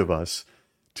rest of us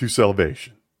to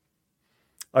salvation.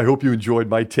 I hope you enjoyed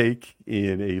my take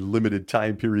in a limited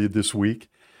time period this week.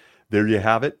 There you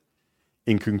have it.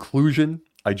 In conclusion,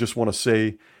 I just want to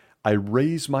say I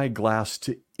raise my glass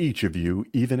to each of you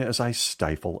even as I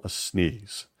stifle a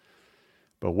sneeze.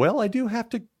 But, well, I do have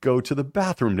to go to the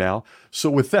bathroom now. So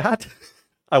with that,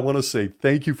 I want to say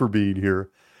thank you for being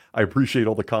here. I appreciate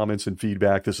all the comments and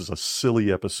feedback. This is a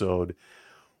silly episode.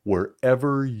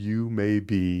 Wherever you may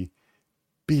be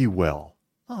well.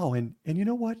 Oh, and you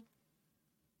know what?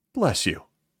 Bless you.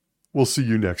 We'll see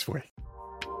you next week.